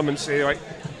it for them and say, like,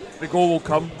 the goal will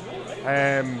come.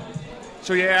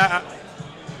 So yeah,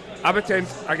 I would tend,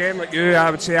 again, like you,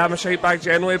 I would say I'm a shite bag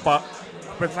generally, but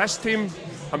with this team,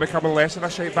 I'm becoming less of a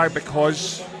shite bag,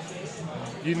 because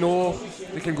you know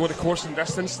they can go the course and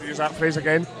distance, to use that phrase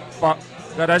again, but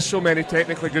there is so many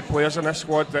technically good players in this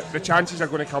squad that the chances are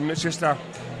going to come. It's just a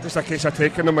case of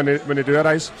taking them when they do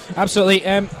arise. Absolutely.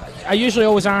 I usually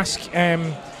always ask how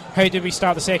did we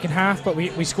start the second half, but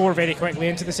we score very quickly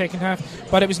into the second half.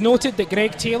 But it was noted that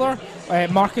Greg Taylor,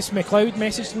 Marcus McLeod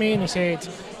messaged me and he said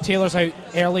Taylor's out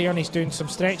earlier and he's doing some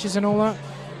stretches and all that,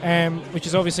 which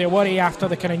is obviously a worry after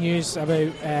the kind of news about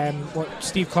what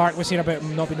Steve Clarke was saying about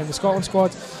him not being in the Scotland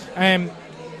squad.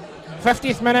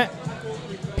 50th minute,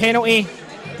 penalty,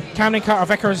 Cameron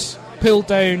Carter-Vickers pulled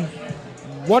down,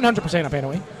 100% a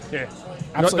penalty. Yeah,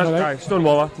 absolutely.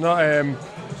 Stonewaller.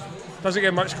 Doesn't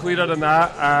get much clearer than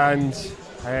that, and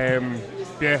a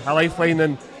lifeline.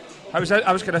 And I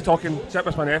was kind of talking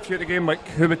with my nephew at the game, like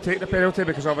who would take the penalty,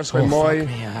 because obviously Moy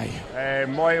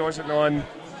wasn't on.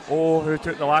 Who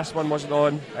took the last one wasn't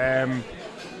on, and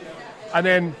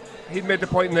then he'd made the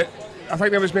point that I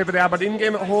think there was maybe the Aberdeen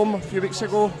game at home a few weeks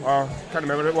ago, or I can't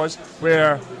remember what it was,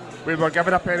 where we were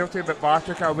given a penalty but VAR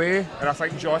took it away, and I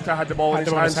think Jota had the ball in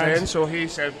his hands then, so he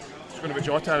said it's going to be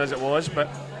Jota, as it was. But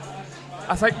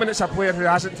I think when it's a player who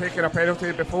hasn't taken a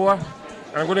penalty before,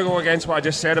 and I'm going to go against what I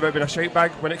just said about being a shite bag,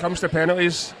 when it comes to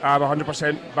penalties, I'm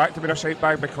 100% back to being a shite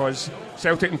bag, because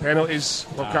Celtic and penalties,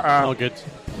 we've got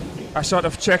a sort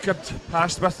of checkered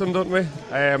past with them, don't we?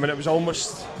 And it was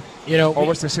almost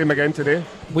the same again today.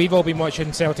 We've all been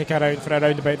watching Celtic around for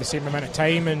around about the same amount of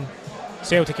time, and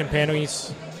Celtic and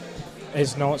penalties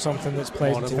is not something that's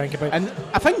pleasant to think about. And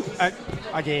I think,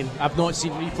 again, I've not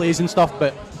seen replays and stuff,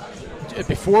 but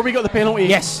before we got the penalty,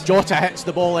 yes, Jota hits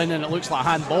the ball in and it looks like a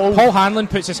handball. Paul Hanlon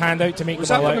puts his hand out to make was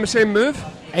the ball out. Was that the same move?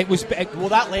 It was. Well,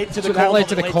 that led to the corner. That led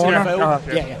to the corner.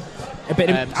 Okay. Yeah. But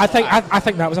I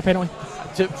think that was a penalty.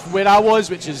 To where I was,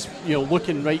 which is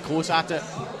looking right close at it,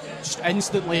 just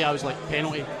instantly I was like,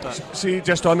 penalty. But see,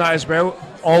 just on that as well,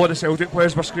 all of the Celtic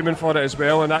players were screaming for it as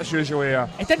well, and that's usually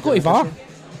it didn't go to VAR.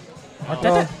 Or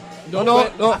did it? No.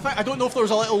 I don't know if there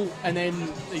was a little, and then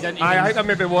they didn't even... I think there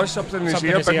maybe was something in his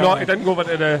ear, but not. It didn't go over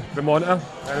to the monitor.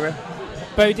 Anyway.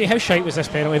 Bowdy, how shite was this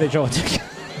penalty that Jota took?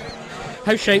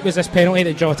 How shite was this penalty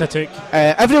that Jota took?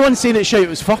 Everyone's saying it's shite. It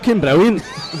was fucking brilliant.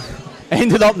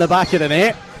 Ended up in the back of the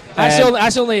net. That's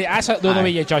the only way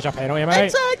you judge a penalty, am I right?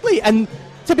 Exactly. And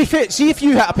to be fair, see if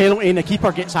you hit a penalty and the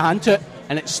keeper gets a hand to it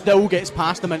and it still gets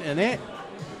past them into the net.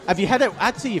 If you hit it,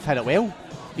 I'd say you've hit it well.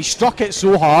 He struck it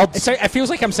so hard. It feels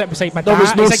like I'm sitting beside my There dad.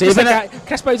 was no saving it.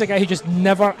 Chris Bow's a guy who just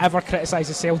never ever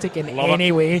criticises Celtic in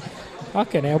any way.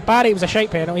 Fucking hell, Barry, it was a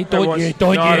shite penalty. Don't you?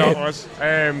 No, it was.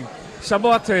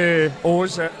 Similar to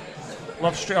O's at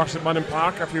Love Street or St Mirren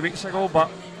Park a few weeks ago, but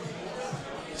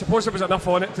I suppose there was enough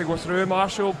on it to go through,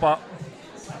 Marshall, but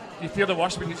you fear the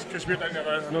worst because we're down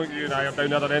there. I know you and I are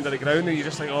down the other end of the ground, and you're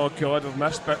just like, oh god, we've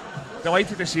missed. But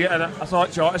delighted to see it, and I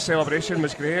thought Jota's celebration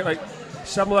was great. Like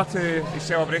similar to his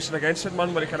celebration against St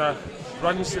Mirren, where he kind of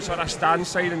runs to sort of stand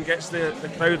side and gets the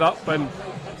crowd up, and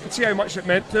you can see how much it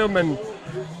meant to him. And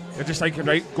you're just thinking,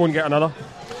 right, go and get another.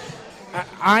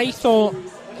 I thought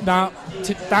that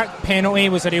penalty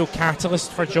was a real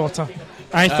catalyst for Jota.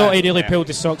 I thought he really pulled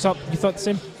his socks up. You thought the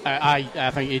same?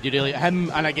 I think he did really. Him,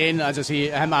 and again, as I say,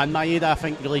 him and Maeda, I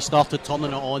think, really started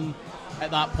turning it on at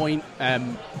that point.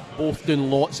 Both doing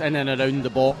lots in and around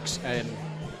the box.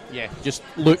 Just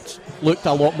looked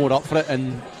a lot more up for it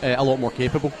and a lot more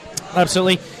capable.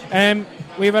 Absolutely.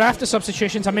 We were after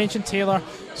substitutions. I mentioned Taylor.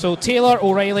 So Taylor,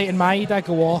 O'Reilly and Maeda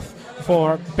go off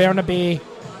for Bernabe,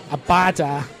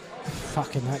 Abada.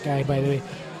 Fucking that guy, by the way.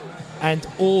 And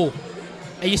Were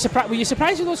you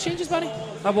surprised with those changes, Barry?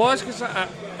 I was, because I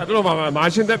don't know if I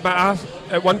imagined it, but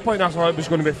at one point I thought it was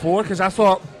going to be 4, because I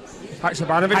thought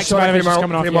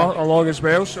Haksabanovic came along as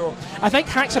well. So I think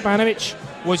Haksabanovic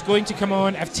was going to come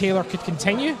on if Taylor could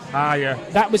continue. Yeah.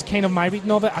 That was kind of my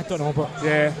reading of it. I don't know, but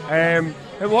yeah,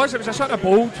 it was a sort of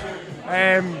bold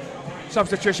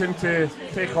substitution to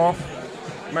take off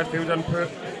midfielder and put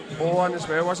O on as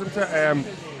well, wasn't it?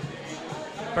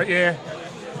 But yeah.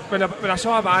 When I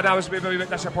saw Abada, I was maybe a bit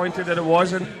disappointed that it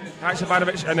wasn't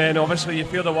Haksabanovic, and then obviously you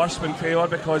fear the worst when Taylor,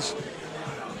 because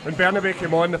when Bernabe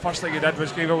came on, the first thing he did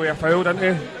was give away a foul, didn't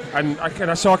he? And I kind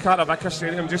of saw Carter Vickers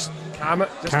saying to him, just calm it.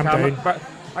 But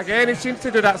again, he seemed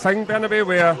to do that thing, Bernabe,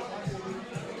 where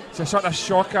it's a sort of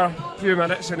shocker few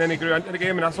minutes and then he grew into the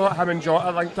game, and I thought him and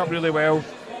Jota linked up really well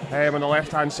on the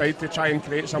left-hand side to try and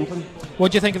create something.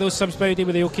 What do you think of those subs, Bowdy?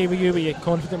 Were they okay with you? Were you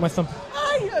confident with them?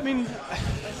 I mean,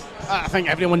 I think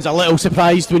everyone's a little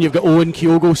surprised when you've got Owen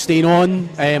Kyogo staying on,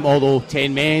 although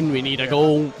 10 men, we need a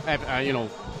goal,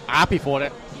 happy for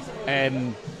it.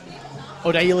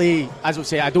 O'Reilly, as I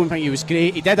say, I don't think he was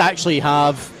great. He did actually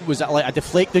have, was it like a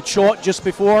deflected shot just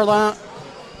before that?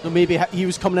 So maybe he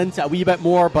was coming into it a wee bit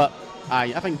more, but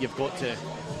I think you've got to,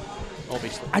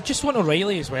 obviously. I just want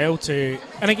O'Reilly as well to,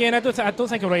 and again, I don't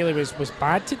think O'Reilly was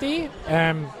bad today.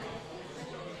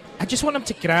 I just want him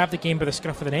to grab the game by the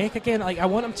scruff of the neck again. Like, I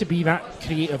want him to be that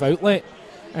creative outlet.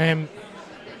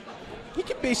 He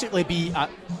could basically be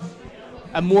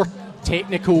a more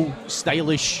technical,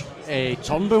 stylish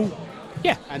Turnbull.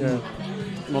 Yeah. And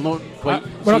we're not quite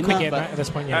getting that at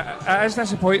this point yet. It is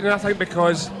disappointing, I think,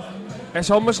 because it's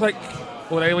almost like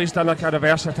O'Reilly's done like a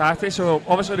reverse Hatate. So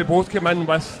obviously they both came in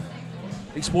with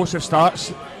explosive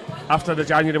starts after the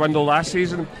January window last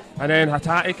season, and then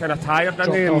Hatate kind of tired,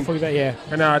 didn't he?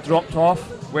 Kind of dropped off,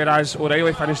 whereas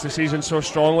O'Reilly finished the season so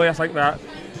strongly. I think that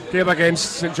game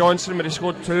against St Johnstone where he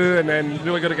scored 2, and then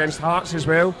really good against Hearts as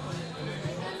well.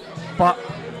 But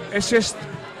it's just,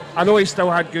 I know he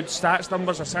still had good stats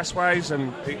numbers assist wise,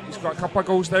 and he's got a couple of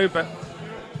goals now, but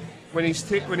when he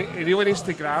really needs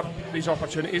to grab these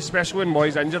opportunities, especially when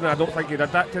Moyes injured, and I don't think he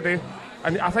did that today.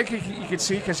 And I think you could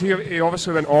see, because he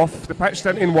obviously went off the pitch,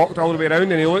 didn't he, and walked all the way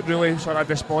around, and he looked really sort of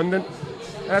despondent.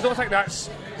 And I don't think that's,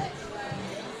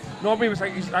 normally we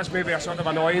think that's maybe a sort of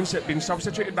annoyance at being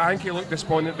substituted, but I think he looked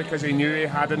despondent because he knew he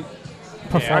hadn't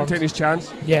taken his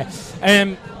chance. Yeah.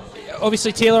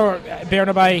 Obviously Taylor,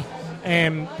 Bernabe,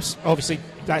 obviously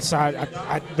that's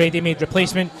a ready-made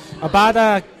replacement.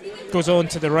 Abada goes on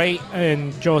to the right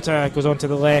and Jota goes on to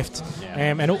the left,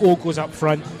 and O goes up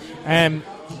front.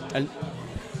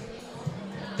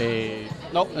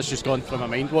 It's just gone from my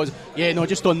mind.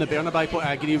 Just on the Bernabe point,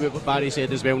 I agree with what Barry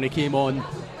said as well. When he came on,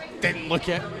 didn't look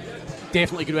it,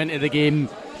 definitely grew into the game.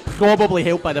 Probably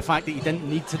helped by the fact that he didn't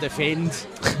need to defend.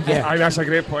 Yeah, I think that's a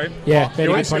great point. Yeah,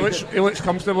 very good point. He looks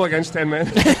comfortable against 10 men.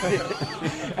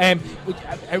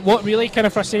 What really kind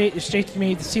of frustrated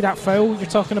me to see that foul you're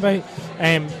talking about.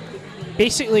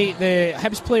 Basically, the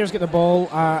Hibs players get the ball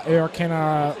at our kind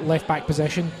of left back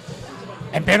position,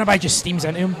 and Bernabe just steams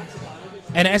into him.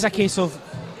 And it is a case of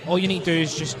all you need to do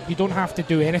is you don't have to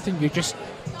do anything. You just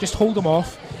hold him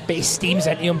off, but he steams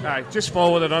into him. Aye, just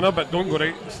follow the runner, but don't go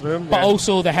right through him. But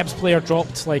also the Hibs player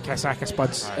dropped like a sack of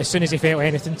spuds as soon as he felt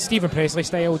anything. Stephen Presley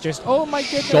style, just oh my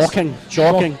goodness,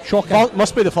 shocking.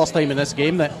 Must be the first time in this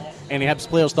game that any Hibs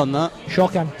player's done that.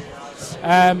 Shocking.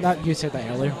 You said that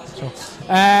earlier. So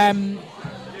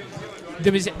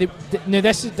there was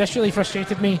this really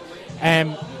frustrated me.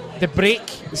 The break,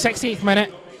 the 68th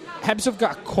minute. Hibs have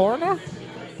got a corner.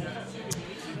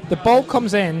 The ball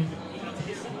comes in.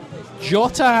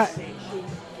 Jota,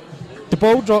 the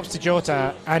ball drops to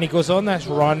Jota, and he goes on this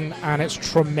run, and it's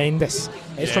tremendous.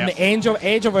 It's from the edge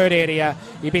of our area.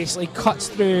 He basically cuts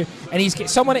through, and he's got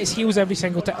someone at his heels every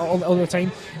single all the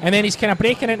time. And then he's kind of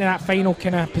breaking into that final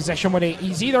kind of position where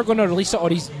he's either going to release it or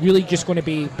he's really just going to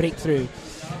be breakthrough.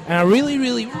 And a really,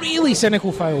 really, really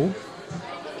cynical foul.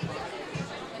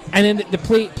 And then the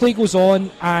play goes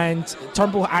on, and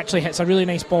Turnbull actually hits a really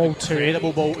nice ball to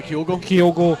incredible ball to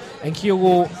Kyogo, and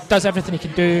Kyogo does everything he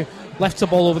can do, lifts the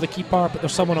ball over the keeper, but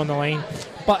there's someone on the line.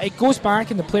 But it goes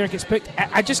back, and the player gets booked.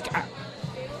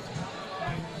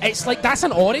 It's like that's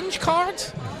an orange card.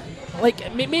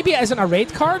 Like maybe it isn't a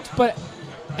red card, but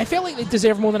I feel like they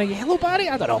deserve more than a yellow, Barry.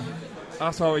 I don't know.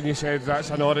 I thought when you said that's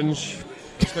an orange,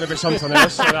 it's going to be something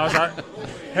else, and I was like,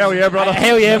 hell yeah, brother.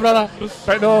 Hell yeah, brother.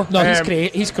 But no,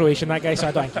 he's Croatian, that guy, so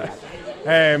I don't think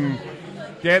that.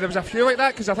 Yeah, there was a few like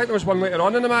that, because I think there was one later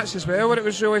on in the match as well where it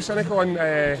was really cynical on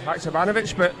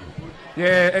Haksabanovic, but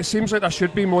yeah, it seems like there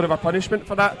should be more of a punishment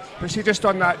for that. But see, just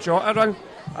on that Jota run,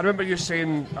 I remember you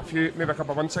saying maybe a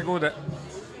couple of months ago that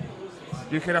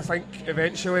you kind of think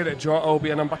eventually that Jota will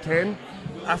be a number 10.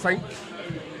 I think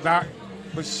that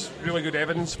was really good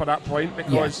evidence for that point,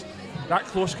 because that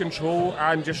close control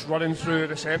and just running through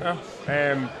the centre,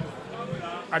 and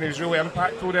he was really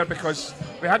impactful there, because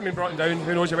we hadn't been brought down.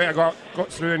 Who knows, he might have got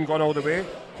through and gone all the way.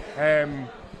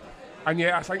 And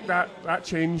yeah, I think that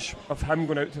change of him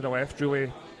going out to the left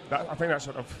really, I think that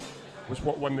sort of was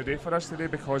what won the day for us today,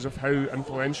 because of how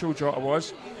influential Jota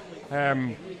was.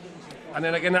 And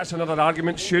then again, that's another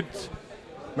argument.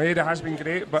 Maeda has been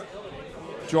great, but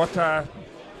Jota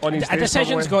on his day, a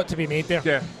decision's got to be made there.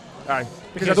 Yeah, aye.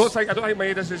 Because I don't think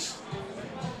Maeda's as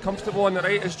comfortable on the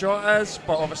right as Jota is,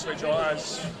 but obviously Jota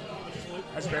is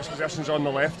his best position's on the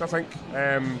left, I think.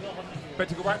 But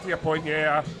to go back to your point,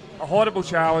 a horrible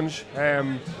challenge.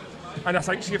 And I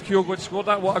think, see if Kyogo had scored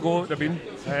that, what a goal it would have been.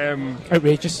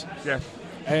 Outrageous. Yeah.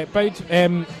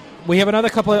 We have another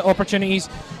couple of opportunities.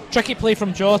 Tricky play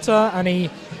from Jota, and he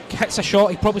hits a shot.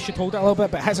 He probably should hold it a little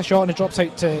bit, but hits a shot and it drops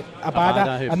out to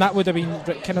Abada, and that would have been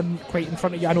kind of quite in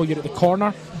front of you. I know you're at the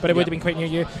corner, but it would have been quite near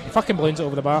you. He fucking balloons it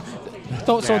over the bar.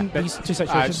 Thoughts on these two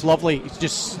situations? It's lovely. It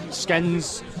just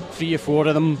skins 3 or 4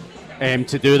 of them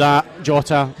to do that.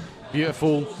 Jota,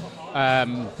 beautiful.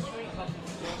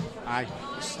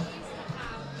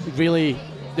 Really,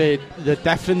 the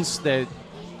difference,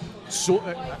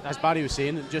 as Barry was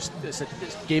saying, it's a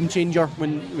game changer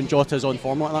when Jota's on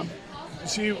form like that.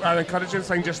 See, an encouraging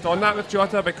thing just on that with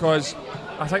Jota, because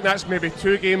I think that's maybe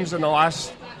 2 games in the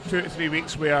last 2 to 3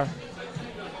 weeks where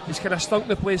he's kind of stunk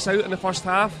the place out in the first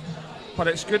half. But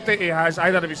it's good that he has,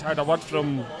 either if he's had a word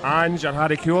from Ange or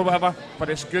Harry Kewell or whatever, but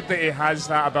it's good that he has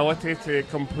that ability to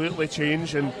completely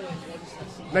change, and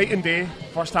night and day,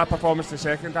 first half performance to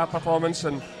second half performance,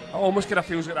 and it almost kind of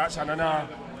feels like that's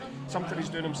something he's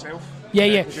doing himself.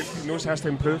 Yeah. He knows he has to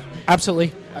improve.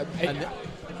 Absolutely.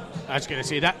 I was going to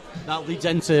say that leads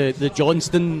into the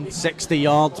Johnston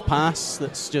 60-yard pass.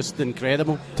 That's just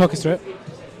incredible. Talk us through it.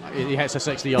 He hits a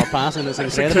 60-yard pass, and it's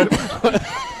incredible.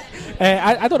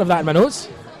 I don't have that in my notes.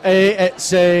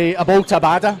 It's a ball to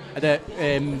Abada.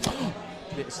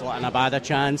 It's like an Abada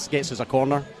chance, gets us a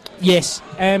corner. Yes.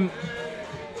 I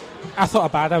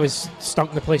thought Abada was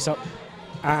stunk the place up.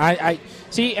 I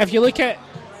see, if you look at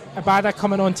Abada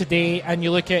coming on today and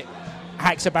you look at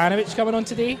Haksabanovic coming on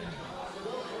today,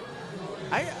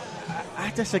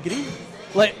 I disagree.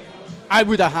 Like, I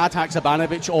would have had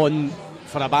Haksabanovic on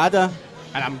for Abada,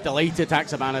 and I'm delighted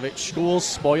Haksabanovic scores.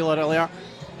 Spoiler alert.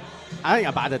 I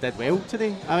think Abada did well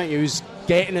today. I think he was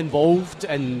getting involved,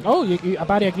 and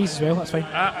Abada agrees as well. That's fine.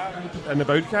 In the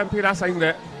bout campaign, I think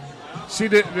that. See,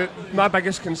 my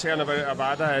biggest concern about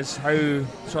Abada is how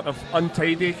sort of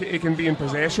untidy he can be in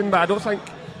possession. But I don't think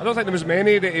there was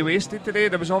many that he wasted today.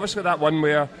 There was obviously that one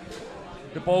where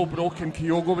the ball broke and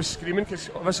Kyogo was screaming, because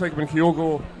obviously when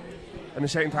Kyogo in the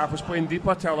second half was playing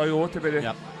deeper to allow O to be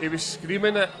he was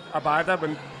screaming at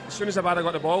Abada as soon as Abada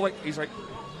got the ball,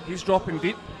 he's dropping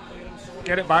deep,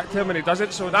 get it back to him, and he does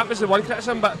it. So that was the one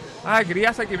criticism, but I agree,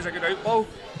 I think he was a good out ball.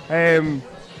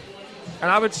 And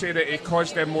I would say that he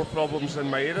caused them more problems than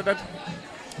Maeda did.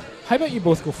 How about you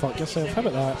both go fuck yourself? How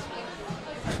about that?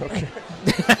 Okay.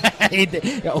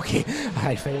 Okay.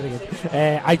 Aye, very good.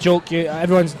 I joke.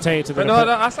 Everyone's entitled to the. But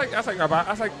no, I think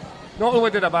not only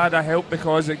did Abada help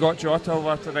because it got Jota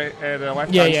over to the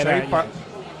left hand side, but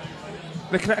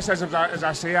the criticism that, as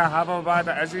I say, I have of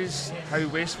Abada is how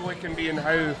wasteful he can be, and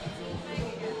how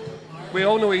we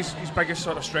all know his biggest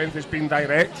sort of strength has been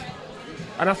direct.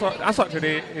 And I thought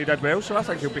today he did well, so I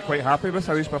think he'll be quite happy with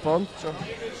how he's performed. So.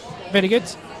 Very good.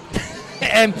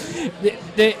 Between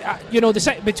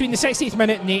the 60th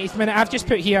minute and the 80th minute, I've just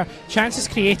put here chances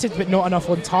created but not enough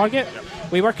on target.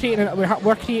 We were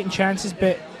creating chances,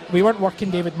 but we weren't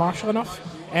working David Marshall enough.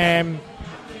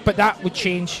 But that would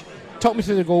change. Talk me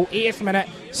through the goal. 80th minute,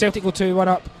 Celtic go 2-1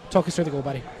 up. Talk us through the goal,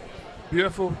 Barry.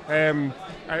 Beautiful.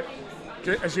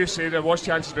 As you say, there was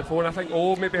chances before, and I think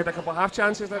maybe had a couple of half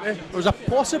chances, didn't they? There was a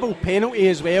possible penalty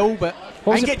as well, but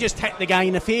I think it just hit the guy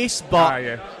in the face, but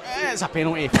it's a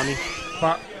penalty for me.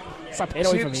 But it's a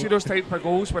penalty for me. See those type of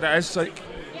goals where it is like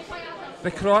the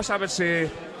cross, I would say,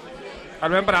 I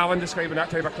remember Alan describing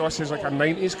that type of cross as like a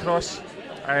 90s cross.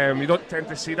 You don't tend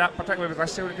to see that, particularly with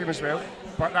this Celtic team as well.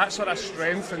 But that sort of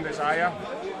strength and desire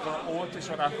for O to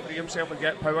sort of free himself and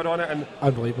get power on it, and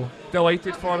unbelievable.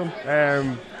 Delighted for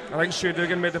him. I think Stu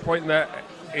Dugan made the point that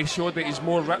he showed that he's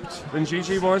more ripped than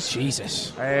Gigi was.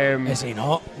 Jesus. Is he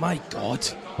not? My God.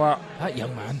 But that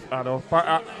young man. I know. But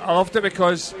I loved it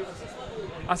because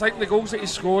I think the goals that he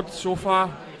scored so far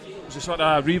was a sort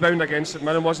of rebound against St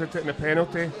Mirren, wasn't it, taking the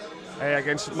penalty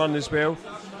against St Mirren as well.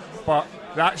 But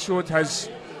that showed that's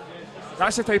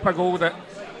the type of goal that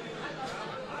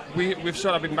we've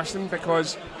sort of been missing,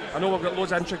 because I know we've got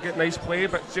loads of intricate, nice play,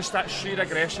 but just that sheer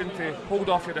aggression to hold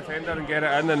off your defender and get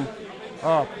it in, and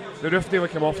the roof nearly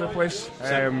came off the place.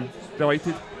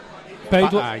 Delighted.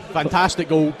 Fantastic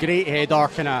goal, great header,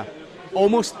 kind of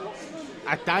almost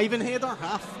a diving header,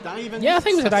 half diving. Yeah, I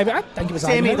think it was a diver. I think it was a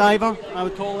semi-diver, I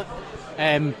would call it.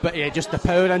 But yeah, just the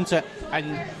power into it,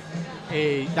 and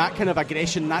that kind of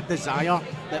aggression, that desire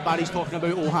that Barry's talking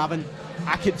about, having.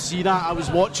 I could see that. I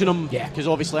was watching him, because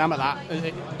obviously I'm at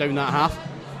that down that half.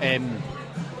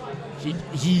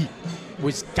 He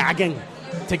was gagging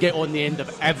to get on the end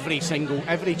of every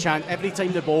chance, every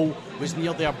time the ball was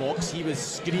near their box. He was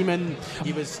screaming.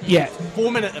 He was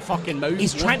foaming at the fucking mouth.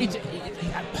 He's trying to.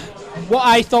 What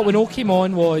I thought when O came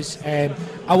on was I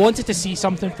wanted to see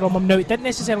something from him. Now it didn't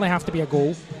necessarily have to be a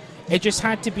goal. It just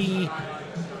had to be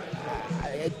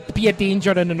a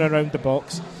danger in and around the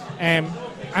box. And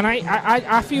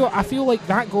I feel like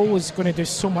that goal was going to do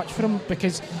so much for him,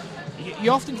 because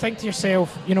you often think to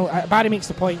yourself, Barry makes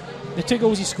the point, the 2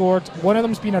 goals he scored, one of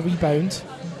them's been a rebound,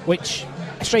 which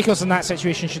strikers in that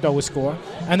situation should always score,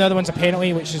 and the other one's a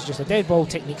penalty, which is just a dead ball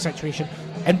technique situation.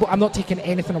 And I'm not taking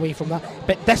anything away from that,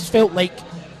 but this felt like,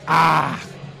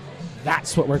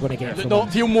 that's what we're going to get from him.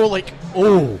 Feel more like,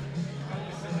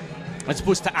 as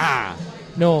opposed to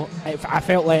No, I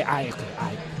felt like I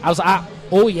was like,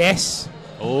 oh yes.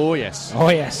 Oh yes. Oh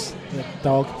yes. The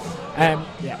dog. I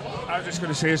was just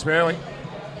going to say as well, like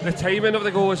the timing of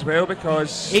the goal as well,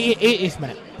 because 80th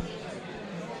minute.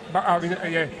 But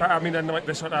I mean, in like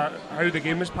the sort of how the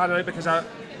game was panning out, because I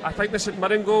think the St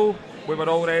Mirren goal we were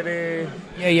already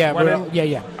winning.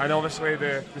 And obviously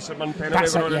the St Mirren penalty.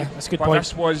 That's a good but point.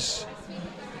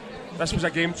 This was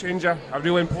a game changer, a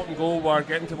really important goal. We're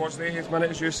getting towards the 80th minute,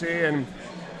 as you say, and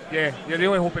you're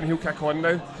really hoping he'll kick on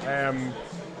now.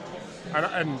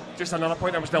 And just another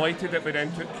point, I was delighted that we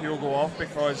then took Kyogo off,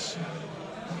 because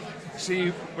see,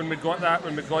 when we'd gone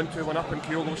 2-1 up and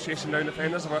Kyogo was chasing down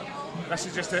defenders, I thought, this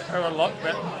is just our luck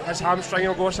that his hamstring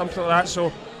will go or something like that,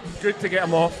 so good to get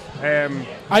him off.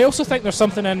 I also think there's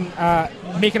something in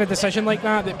making a decision like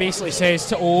that basically says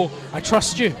to I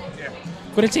trust you.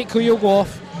 I'm going to take Kyogo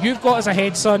off. You've got us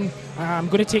ahead, son. I'm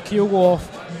going to take Kyogo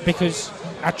off because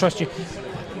I trust you.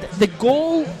 The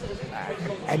goal,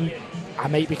 and I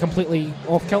might be completely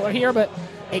off kilter here, but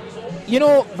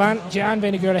Jan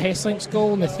Venegura Hesslink's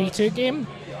goal in the 3-2 game,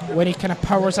 when he kind of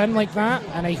powers in like that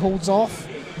and he holds off,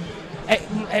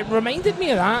 it reminded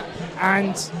me of that.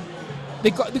 And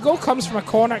the goal comes from a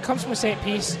corner, it comes from a set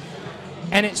piece,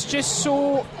 and it's just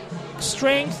so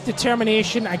strength,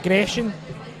 determination, aggression.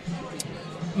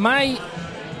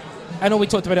 I know we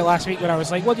talked about it last week when I was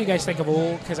like, what do you guys think of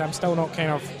O? Because I'm still not kind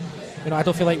of, I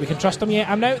don't feel like we can trust him yet.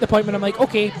 I'm now at the point when I'm like,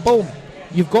 okay, boom,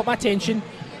 you've got my attention.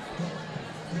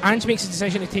 Ange makes a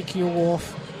decision to take Kyogo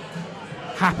off.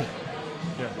 Happy.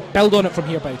 Yeah. Build on it from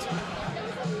here, Boud.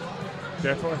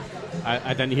 Definitely.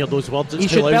 I didn't hear those words. He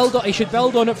should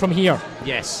build on it from here.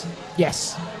 Yes.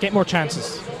 Get more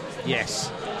chances.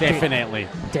 Yes. Definitely.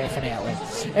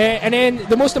 And then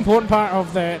the most important part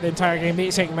of the entire game, the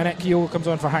 82nd minute, Kyogo comes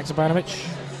on for Haksabanovic.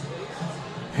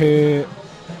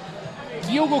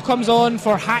 Kyogo comes on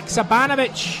for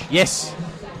Haksabanovic. Yes.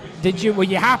 Were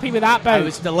you happy with that, Boud? I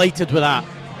was delighted with that.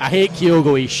 I hate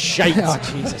Kyogo, he's shite. Oh,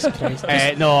 Jesus Christ.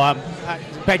 No, I'm a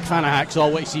big fan of Hacksaw.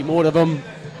 I want to see more of him.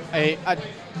 I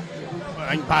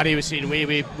think Barry was saying when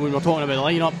we were talking about the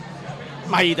lineup,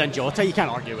 Maeda and Jota, you can't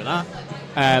argue with that.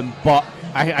 But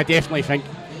I definitely think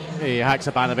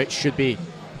Haksabanovic should be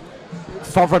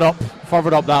further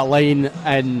up that line,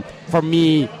 and for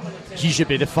me, he should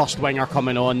be the first winger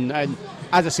coming on. And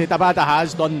as I said, Abada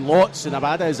has done lots, and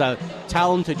Abada is a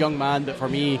talented young man, but for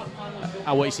me,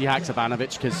 I want to see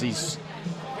Haksabanovic because he's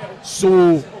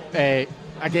so,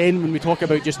 again, when we talk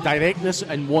about just directness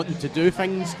and wanting to do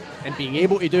things and being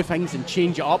able to do things and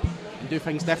change it up and do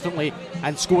things differently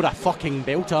and score a fucking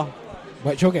belter.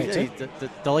 Which you'll get to.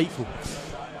 Delightful.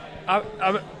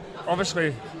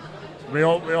 Obviously, we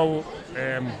all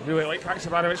really like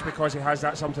Haksabanovic because he has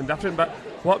that something different, but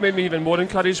what made me even more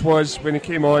encouraged was when he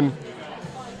came on,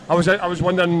 I was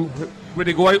wondering would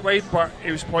he go out wide, but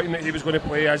he was pointing that he was going to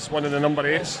play as one of the number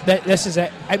 8s. This is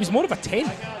it. It was more of a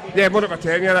 10. Yeah, more of a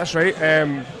 10, yeah, that's right.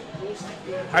 And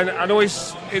I know we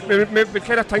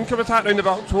kind of tinkered with that around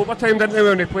about October time, didn't we,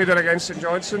 when he played there against St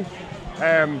Johnstone.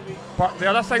 But the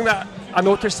other thing that I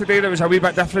noticed today that was a wee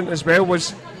bit different as well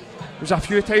was a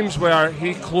few times where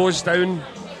he closed down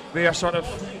their sort of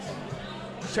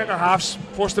centre halves,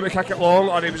 forced them to kick it long,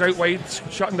 or he was out wide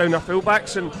shutting down their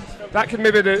fullbacks, and that could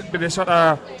maybe be the sort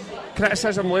of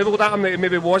criticism levelled at him, that he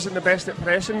maybe wasn't the best at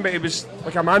pressing, but he was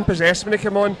like a man possessed when he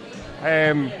came on.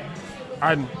 And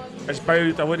as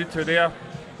Boud alluded to there,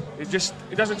 he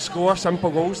doesn't score simple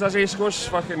goals, does he? He scores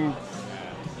fucking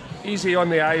easy on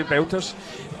the eye belters.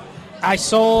 I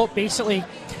saw basically,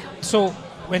 so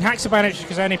when Haksabanovic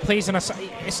goes in, he plays in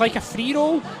it's like a free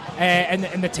roll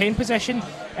in the 10 position,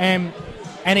 and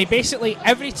he basically,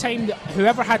 every time that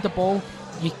whoever had the ball,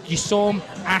 you saw him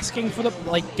asking for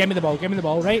give me the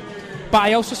ball, right? But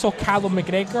I also saw Callum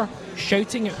McGregor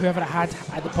shouting at whoever had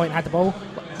at the point had the ball,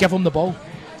 give him the ball.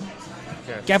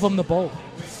 Yeah. Give him the ball.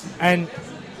 And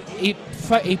he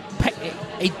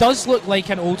does look like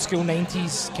an old school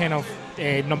 90s kind of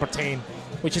number 10,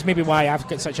 which is maybe why I've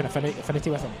got such an affinity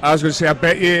with him. I was going to say, I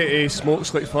bet you he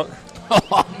smokes like fuck.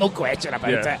 No question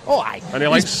about it. Oh, aye. And he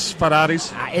likes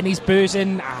Ferraris. And he's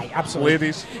boozing. Aye, absolutely.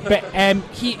 Ladies. But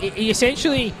he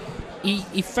essentially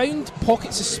he found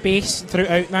pockets of space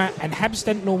throughout that, and Hibs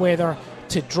didn't know whether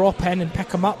to drop in and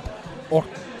pick him up, or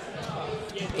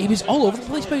he was all over the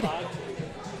place, Bowdy.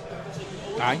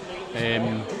 Aye.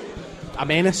 A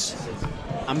menace.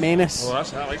 Oh,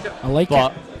 I like it. I like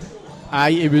it.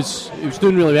 Aye, he was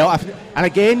doing really well. And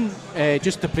again,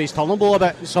 just to praise Turnbull a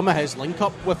bit, some of his link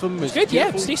up with him was good. Yeah,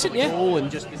 it's decent. Yeah, and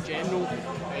just in general,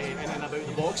 in and about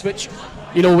the box, which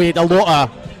we had a lot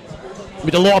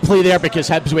of play there because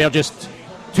Hibs were just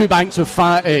two banks of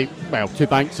 5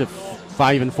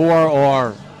 and 4,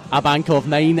 or a bank of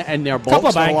 9 in their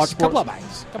box. Couple of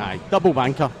banks. Aye, double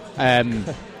banker.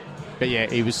 But yeah,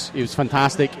 he was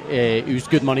fantastic. He was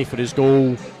good money for his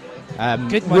goal.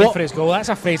 Good money for his goal. That's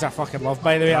a phrase I fucking love,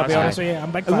 by the way. I'll be honest with you. I'm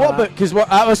a big fan of that. Because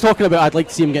what I was talking about, I'd like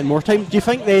to see him getting more time. Do you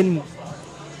think then?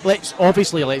 Let's hope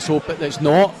that it's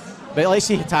not. But let's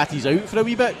say Hitati's out for a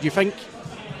wee bit. Do you think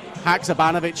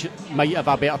Haksabanovic might have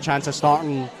a better chance of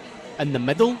starting in the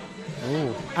middle?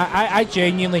 Oh. I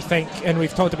genuinely think, and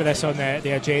we've talked about this on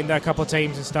the agenda a couple of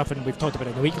times and stuff, and we've talked about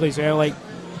it in the weekly as well. Like,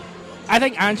 I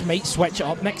think Ange might switch it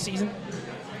up next season,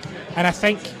 and I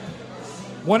think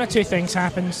one or two things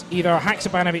happens. Either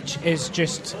Haksabanovic is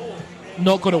just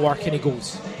not going to work and he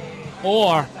goes,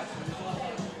 or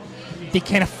they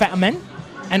kind of fit him in,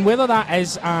 and whether that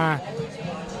is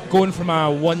going from a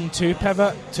 1-2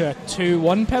 pivot to a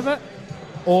 2-1 pivot,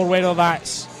 or whether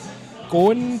that's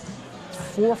going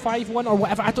 4-5-1 or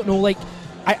whatever, I don't know. Like,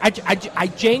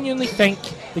 I genuinely think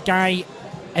the guy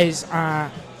is a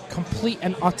complete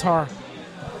and utter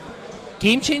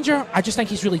game changer. I just think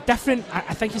he's really different.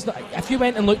 I think he's not. If you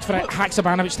went and looked for a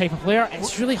Haksabanovic type of player,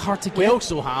 it's really hard to get. We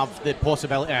also have the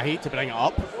possibility. I hate to bring it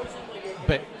up,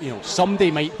 but somebody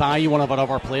might buy one of our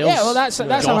other players. Yeah, well, that's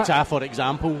Jota, for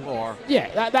example, or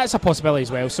that's a possibility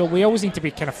as well. So we always need to be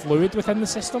kind of fluid within the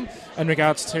system in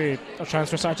regards to our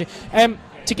transfer strategy.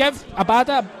 To give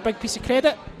Abada a big piece of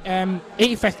credit,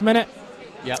 85th minute.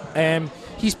 Yeah.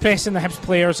 He's pressing the Hibs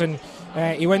players and.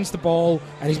 He wins the ball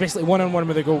and he's basically one-on-one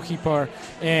with the goalkeeper,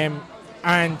 and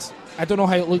I don't know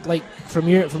how it looked like from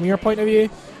your point of view.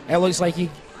 It looks like he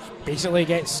basically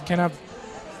gets kind of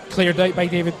cleared out by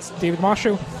David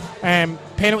Marshall.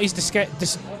 Penalty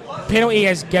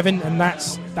is given, and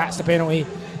that's the penalty,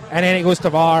 and then it goes to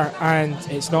VAR and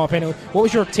it's not a penalty. What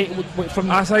was your take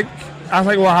from? I think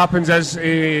what happens is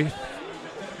it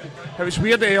was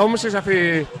weird. Almost as if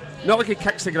he. Not like he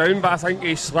kicks the ground, but I think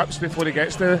he slips before he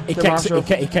gets to Marshall.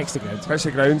 He kicks the ground. Kicks the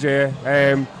ground, yeah.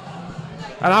 And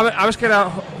I was kind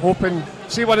of hoping...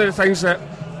 See, one of the things that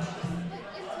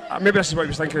maybe this is what he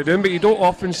was thinking of doing, but you don't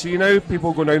often see now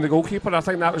people go down the goalkeeper. I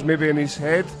think that was maybe in his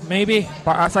head. Maybe.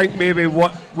 But I think maybe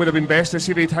what would have been best is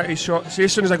if he'd hit his shot. See,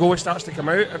 as soon as a goal starts to come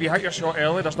out, if you hit your shot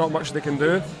early, there's not much they can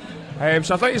do.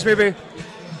 So I think it's maybe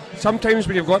sometimes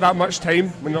when you've got that much time,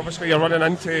 when obviously you're running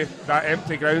into that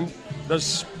empty ground,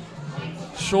 there's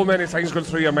so many things going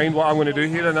through your mind what I'm going to do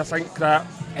here, and I think that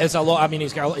it's a lot. I mean,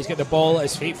 he's got the ball at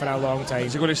his feet for a long time.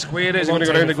 Is he going to square it? Is he going to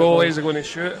go down the goal? Is he going to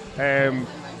shoot?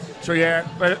 So yeah,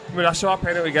 when I saw a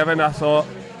penalty given, I thought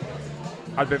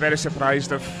I'd be very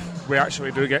surprised if we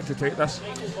actually do get to take this.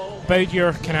 About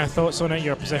your kind of thoughts on it,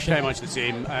 your position? Pretty much the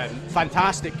same.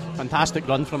 Fantastic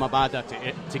run from Abada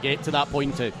to get to that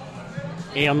point to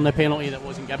earn the penalty that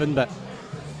wasn't given, but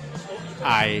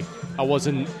I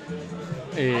wasn't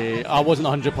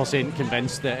 100%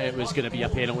 convinced that it was going to be a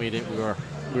penalty that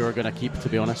we were going to keep, to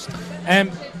be honest.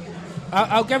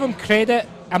 I'll give him credit.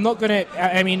 I'm not going to.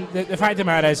 I mean, the fact of the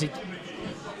matter is,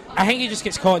 I think he just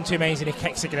gets caught in two minds and he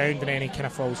kicks the ground and then he kind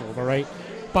of falls over, right?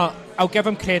 But I'll give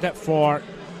him credit for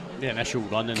the initial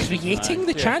run and creating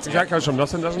the chance. That comes from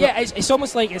nothing, doesn't it? Yeah, it's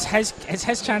almost like it's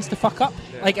his chance to fuck up.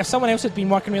 Yeah. Like if someone else had been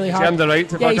working really hard, he's earned the right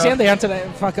to fuck up. He's earned the right to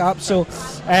fuck up. So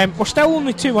we're still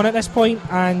only 2-1 at this point,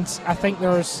 and I think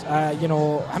there's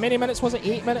how many minutes was it?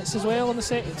 8 minutes as well in the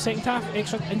second half.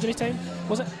 Extra injury time,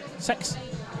 was it 6?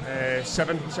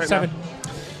 7.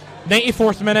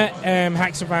 94th minute,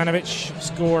 Haksabanovic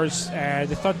scores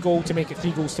the third goal to make it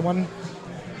 3-1.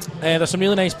 There's some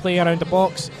really nice play around the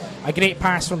box. A great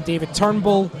pass from David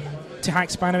Turnbull to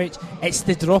Haksabanovic. It's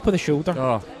the drop of the shoulder.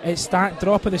 Oh. It's that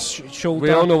drop of the shoulder. We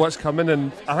all know what's coming,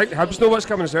 and I think Hibs know what's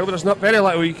coming as well, but there's not very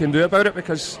little you can do about it,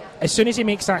 because as soon as he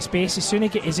makes that space, as soon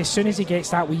as he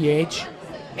gets that wee edge,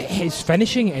 his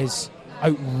finishing is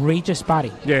outrageous,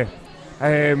 Barry. Yeah.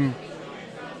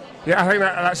 I think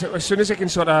that's it. As soon as he can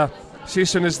sort of see, as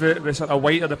soon as the sort of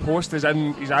white of the post is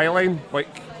in his eye line,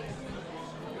 like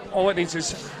all it needs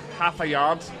is half a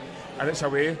yard and it's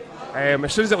away.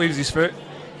 As soon as it leaves his foot,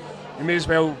 you may as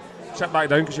well sit back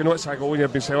down, because you know it's a goal and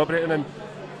you've been celebrating. And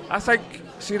I think,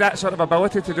 see that sort of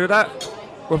ability to do that,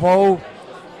 we've all,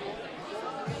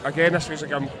 again, this feels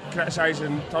like I'm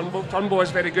criticising Turnbull. Turnbull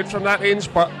is very good from that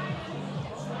range, but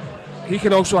he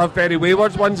can also have very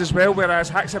wayward ones as well,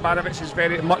 whereas Haksabanovic is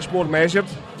very much more measured.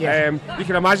 Yeah. You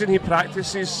can imagine he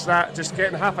practices that, just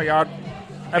getting half a yard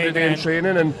every day in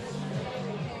training. And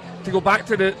to go back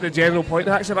to the general point,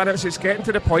 Haksabanovic, it's getting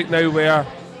to the point now where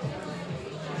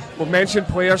we've mentioned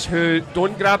players who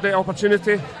don't grab the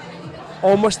opportunity.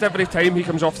 Almost every time he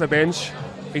comes off the bench,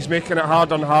 he's making it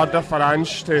harder and harder for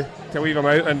Ange to leave him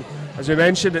out. And as we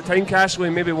mentioned, at Tynecastle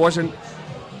he maybe wasn't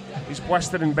his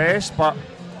blistering best, but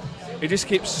he just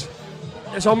keeps,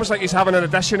 it's almost like he's having an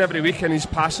addition every week and he's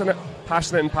passing it.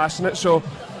 So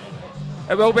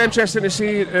it will be interesting to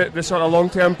see the sort of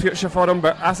long-term future for him,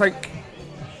 but I think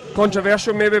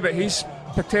controversial maybe, but he's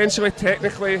potentially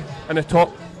technically in the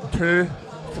top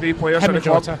 2-3 players in the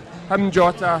club. Him,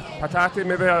 Jota, Patati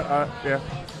maybe,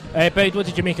 yeah. Bide, what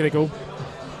did you make of the goal?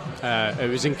 It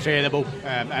was incredible,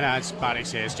 and as Barry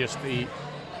says, just he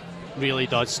really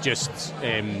does just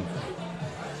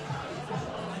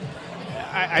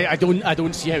I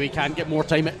don't see how he can get more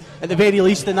time at the very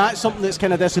least, and that's something that's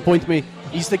kind of disappointed me.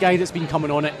 He's the guy that's been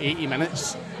coming on at 80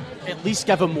 minutes. At least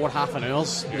give him more half an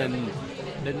hours than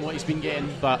what he's been getting.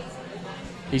 But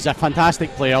he's a fantastic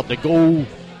player. The goal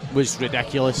was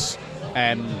ridiculous.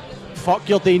 Fuck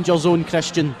your danger zone,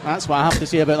 Christian. That's what I have to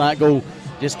say about that goal.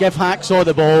 Just give Hacksaw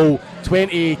the ball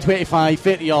 20, 25,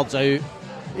 30 yards out.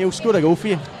 He'll score a goal for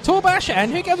you. Toe bash it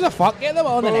in. Who gives a fuck? Get the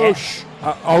ball on the net.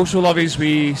 I also love his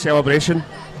wee celebration.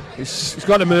 He's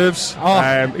got the moves.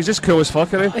 He's just cool as fuck,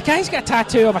 isn't he? The guy's got a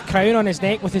tattoo of a crown on his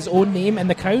neck with his own name in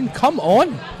the crown. Come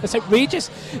on. It's outrageous.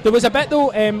 There was a bit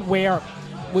though where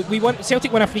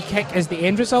Celtic won a free kick as the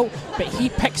end result, but he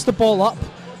picks the ball up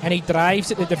and he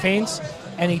drives at the defence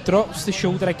and he drops the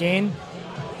shoulder again,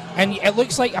 and it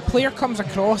looks like a player comes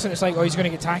across and it's like, oh, he's going to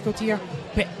get tackled here,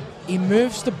 but he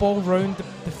moves the ball round.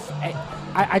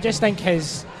 I just think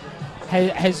his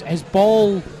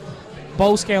ball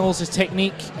skills, his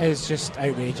technique is just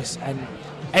outrageous, and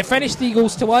it finished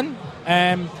 3-1.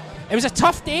 It was a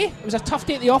tough day. It was a tough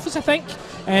day at the office, I think.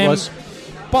 It was.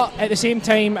 But at the same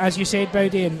time, as you said,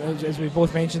 Bowdy, and as we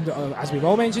both mentioned, as we've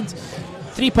all mentioned,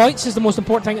 3 points is the most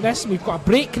important thing at this. We've got a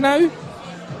break now.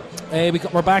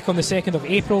 We're back on the 2nd of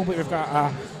April, but we've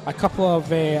got a couple of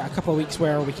weeks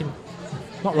where we can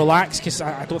not relax, because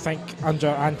I don't think under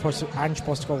Ange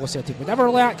Postecoglou Celtic would ever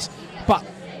relax. But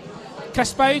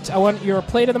Chris Boud, I want your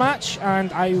player of the match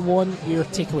and I want your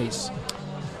takeaways.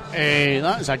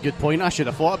 That is a good point. I should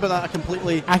have thought about that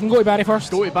completely. I can go to Barry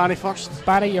first. Go to Barry first.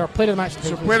 Barry, your player of the match.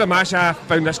 So player of the match, I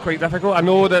found this quite difficult. I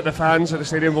know that the fans at the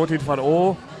stadium voted for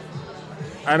O,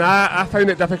 and I found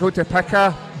it difficult to pick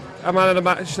a man of the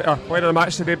match or player of the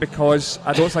match today because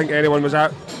I don't think anyone was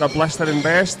at their blistering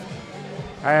best.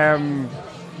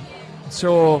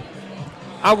 So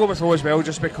I'll go with O as well,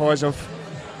 just because of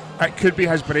it could be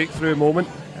his breakthrough moment.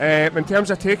 In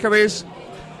terms of takeaways,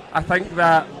 I think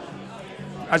that,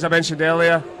 as I mentioned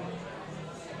earlier,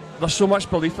 there's so much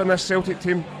belief in this Celtic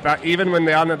team that even when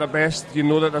they aren't at their best, you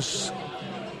know that there's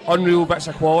unreal bits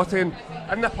of quality. And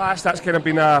in the past, that's kind of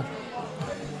been a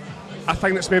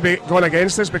thing that's maybe gone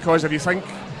against us, because if you think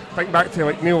back to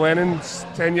like Neil Lennon's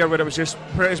tenure, where it was just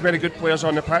put as many good players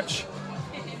on the pitch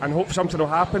and hope something will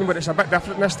happen, but it's a bit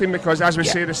different in this team because, as we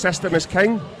say, the system is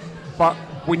king. But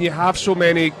when you have so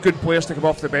many good players to come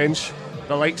off the bench,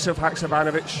 the likes of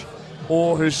Haksabanovic,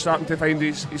 who's starting to find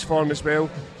his form as well,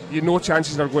 you know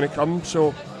chances are going to come.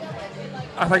 So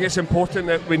I think it's important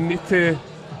that we need to,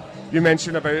 you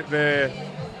mentioned about the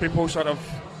people sort of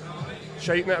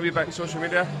shiting it a wee bit in social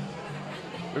media.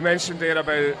 We mentioned there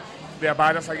about the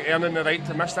Abada thing, earning the right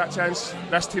to miss that chance.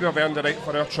 This team have earned the right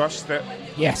for our trust that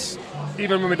yes,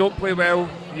 even when we don't play well,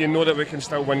 you know that we can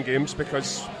still win games,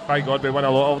 because by God we win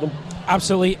a lot of them.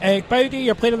 Absolutely. Bowdy,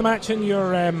 your player of the match and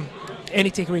your any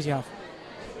takeaways you have?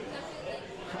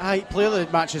 Player of the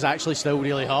match is actually still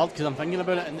really hard because I'm thinking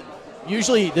about it, and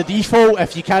usually the default,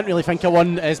 if you can't really think of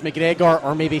one, is McGregor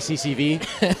or maybe CCV.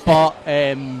 But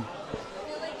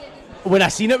when I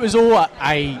seen it was O,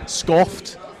 I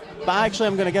scoffed. But actually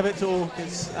I'm going to give it to O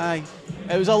because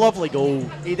it was a lovely goal.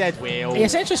 He did well. He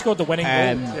essentially scored the winning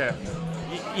goal.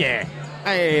 Yeah.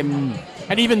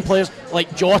 And even players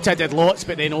like Jota did lots,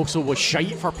 but then also was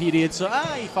shite for periods. So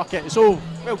fuck it. So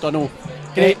well done, O.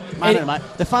 Great man of the match.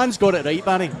 The fans got it right,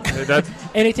 Barry. They did.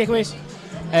 Any takeaways?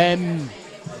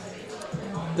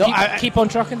 Keep on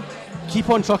trucking. Keep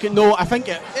on trucking. No, I think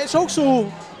it's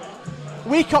also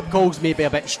wake up calls may be a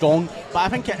bit strong, but I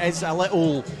think it is a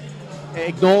little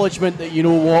acknowledgement that, you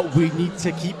know what, we need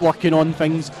to keep working on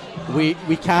things. We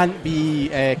can't be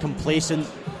complacent.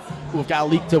 We've got a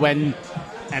league to win,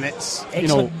 and it's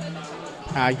excellent.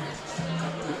 Aye.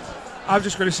 I'm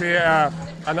just going to say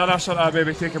another sort of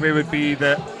maybe takeaway would be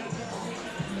that,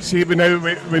 see, we know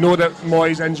that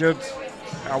Moy's injured,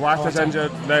 Awata's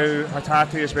injured, now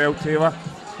Hatate as well, Taylor.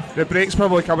 The break's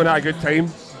probably coming at a good time.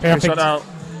 Perfect. We sort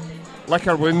of lick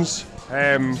our wounds.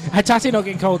 Hatate not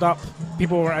getting called up,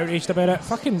 people were outraged about it.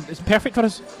 Fucking, it's perfect for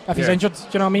us if he's injured. Do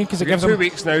you know what I mean? Because it gives 2 him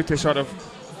weeks now to sort of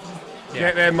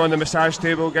get them on the massage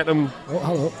table, get them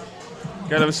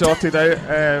sorted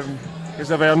out, because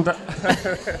they've earned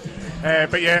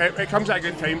it. But yeah, it comes at a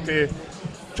good time to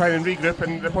try and regroup.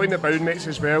 And the point that Bound makes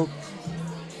as well,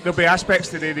 there'll be aspects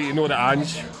today that you know that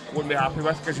Ange won't be happy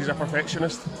with because he's a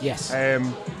perfectionist. Yes.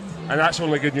 And that's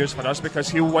only good news for us, because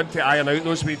he'll want to iron out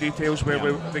those wee details where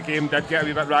the game did get a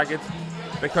wee bit ragged.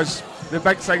 Because the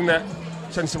big thing that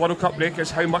since the World Cup break is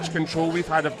how much control we've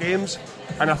had of games,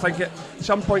 and I think at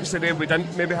some points today we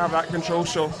didn't maybe have that control.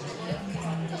 So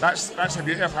that's the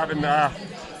beauty of having a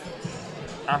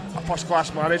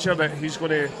first-class manager, that he's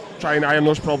going to try and iron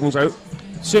those problems out.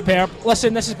 Superb.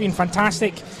 Listen, this has been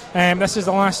fantastic. This is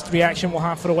the last reaction we'll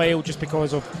have for a while, just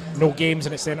because of no games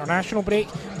and it's the international break.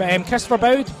 But Christopher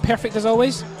Boud, perfect as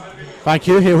always. Thank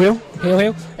you. Hail, hail. Hail,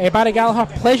 hail. Barry Gallagher,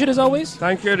 pleasure as always.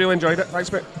 Thank you, really enjoyed it.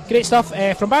 Thanks, mate. Great stuff.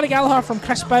 From Barry Gallagher, from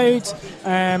Chris Boud,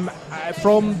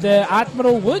 from the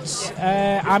Admiral Woods,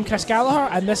 I'm Chris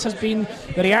Gallagher, and this has been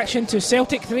the reaction to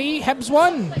Celtic 3, Hibs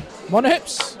 1. Mono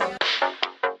Hoops.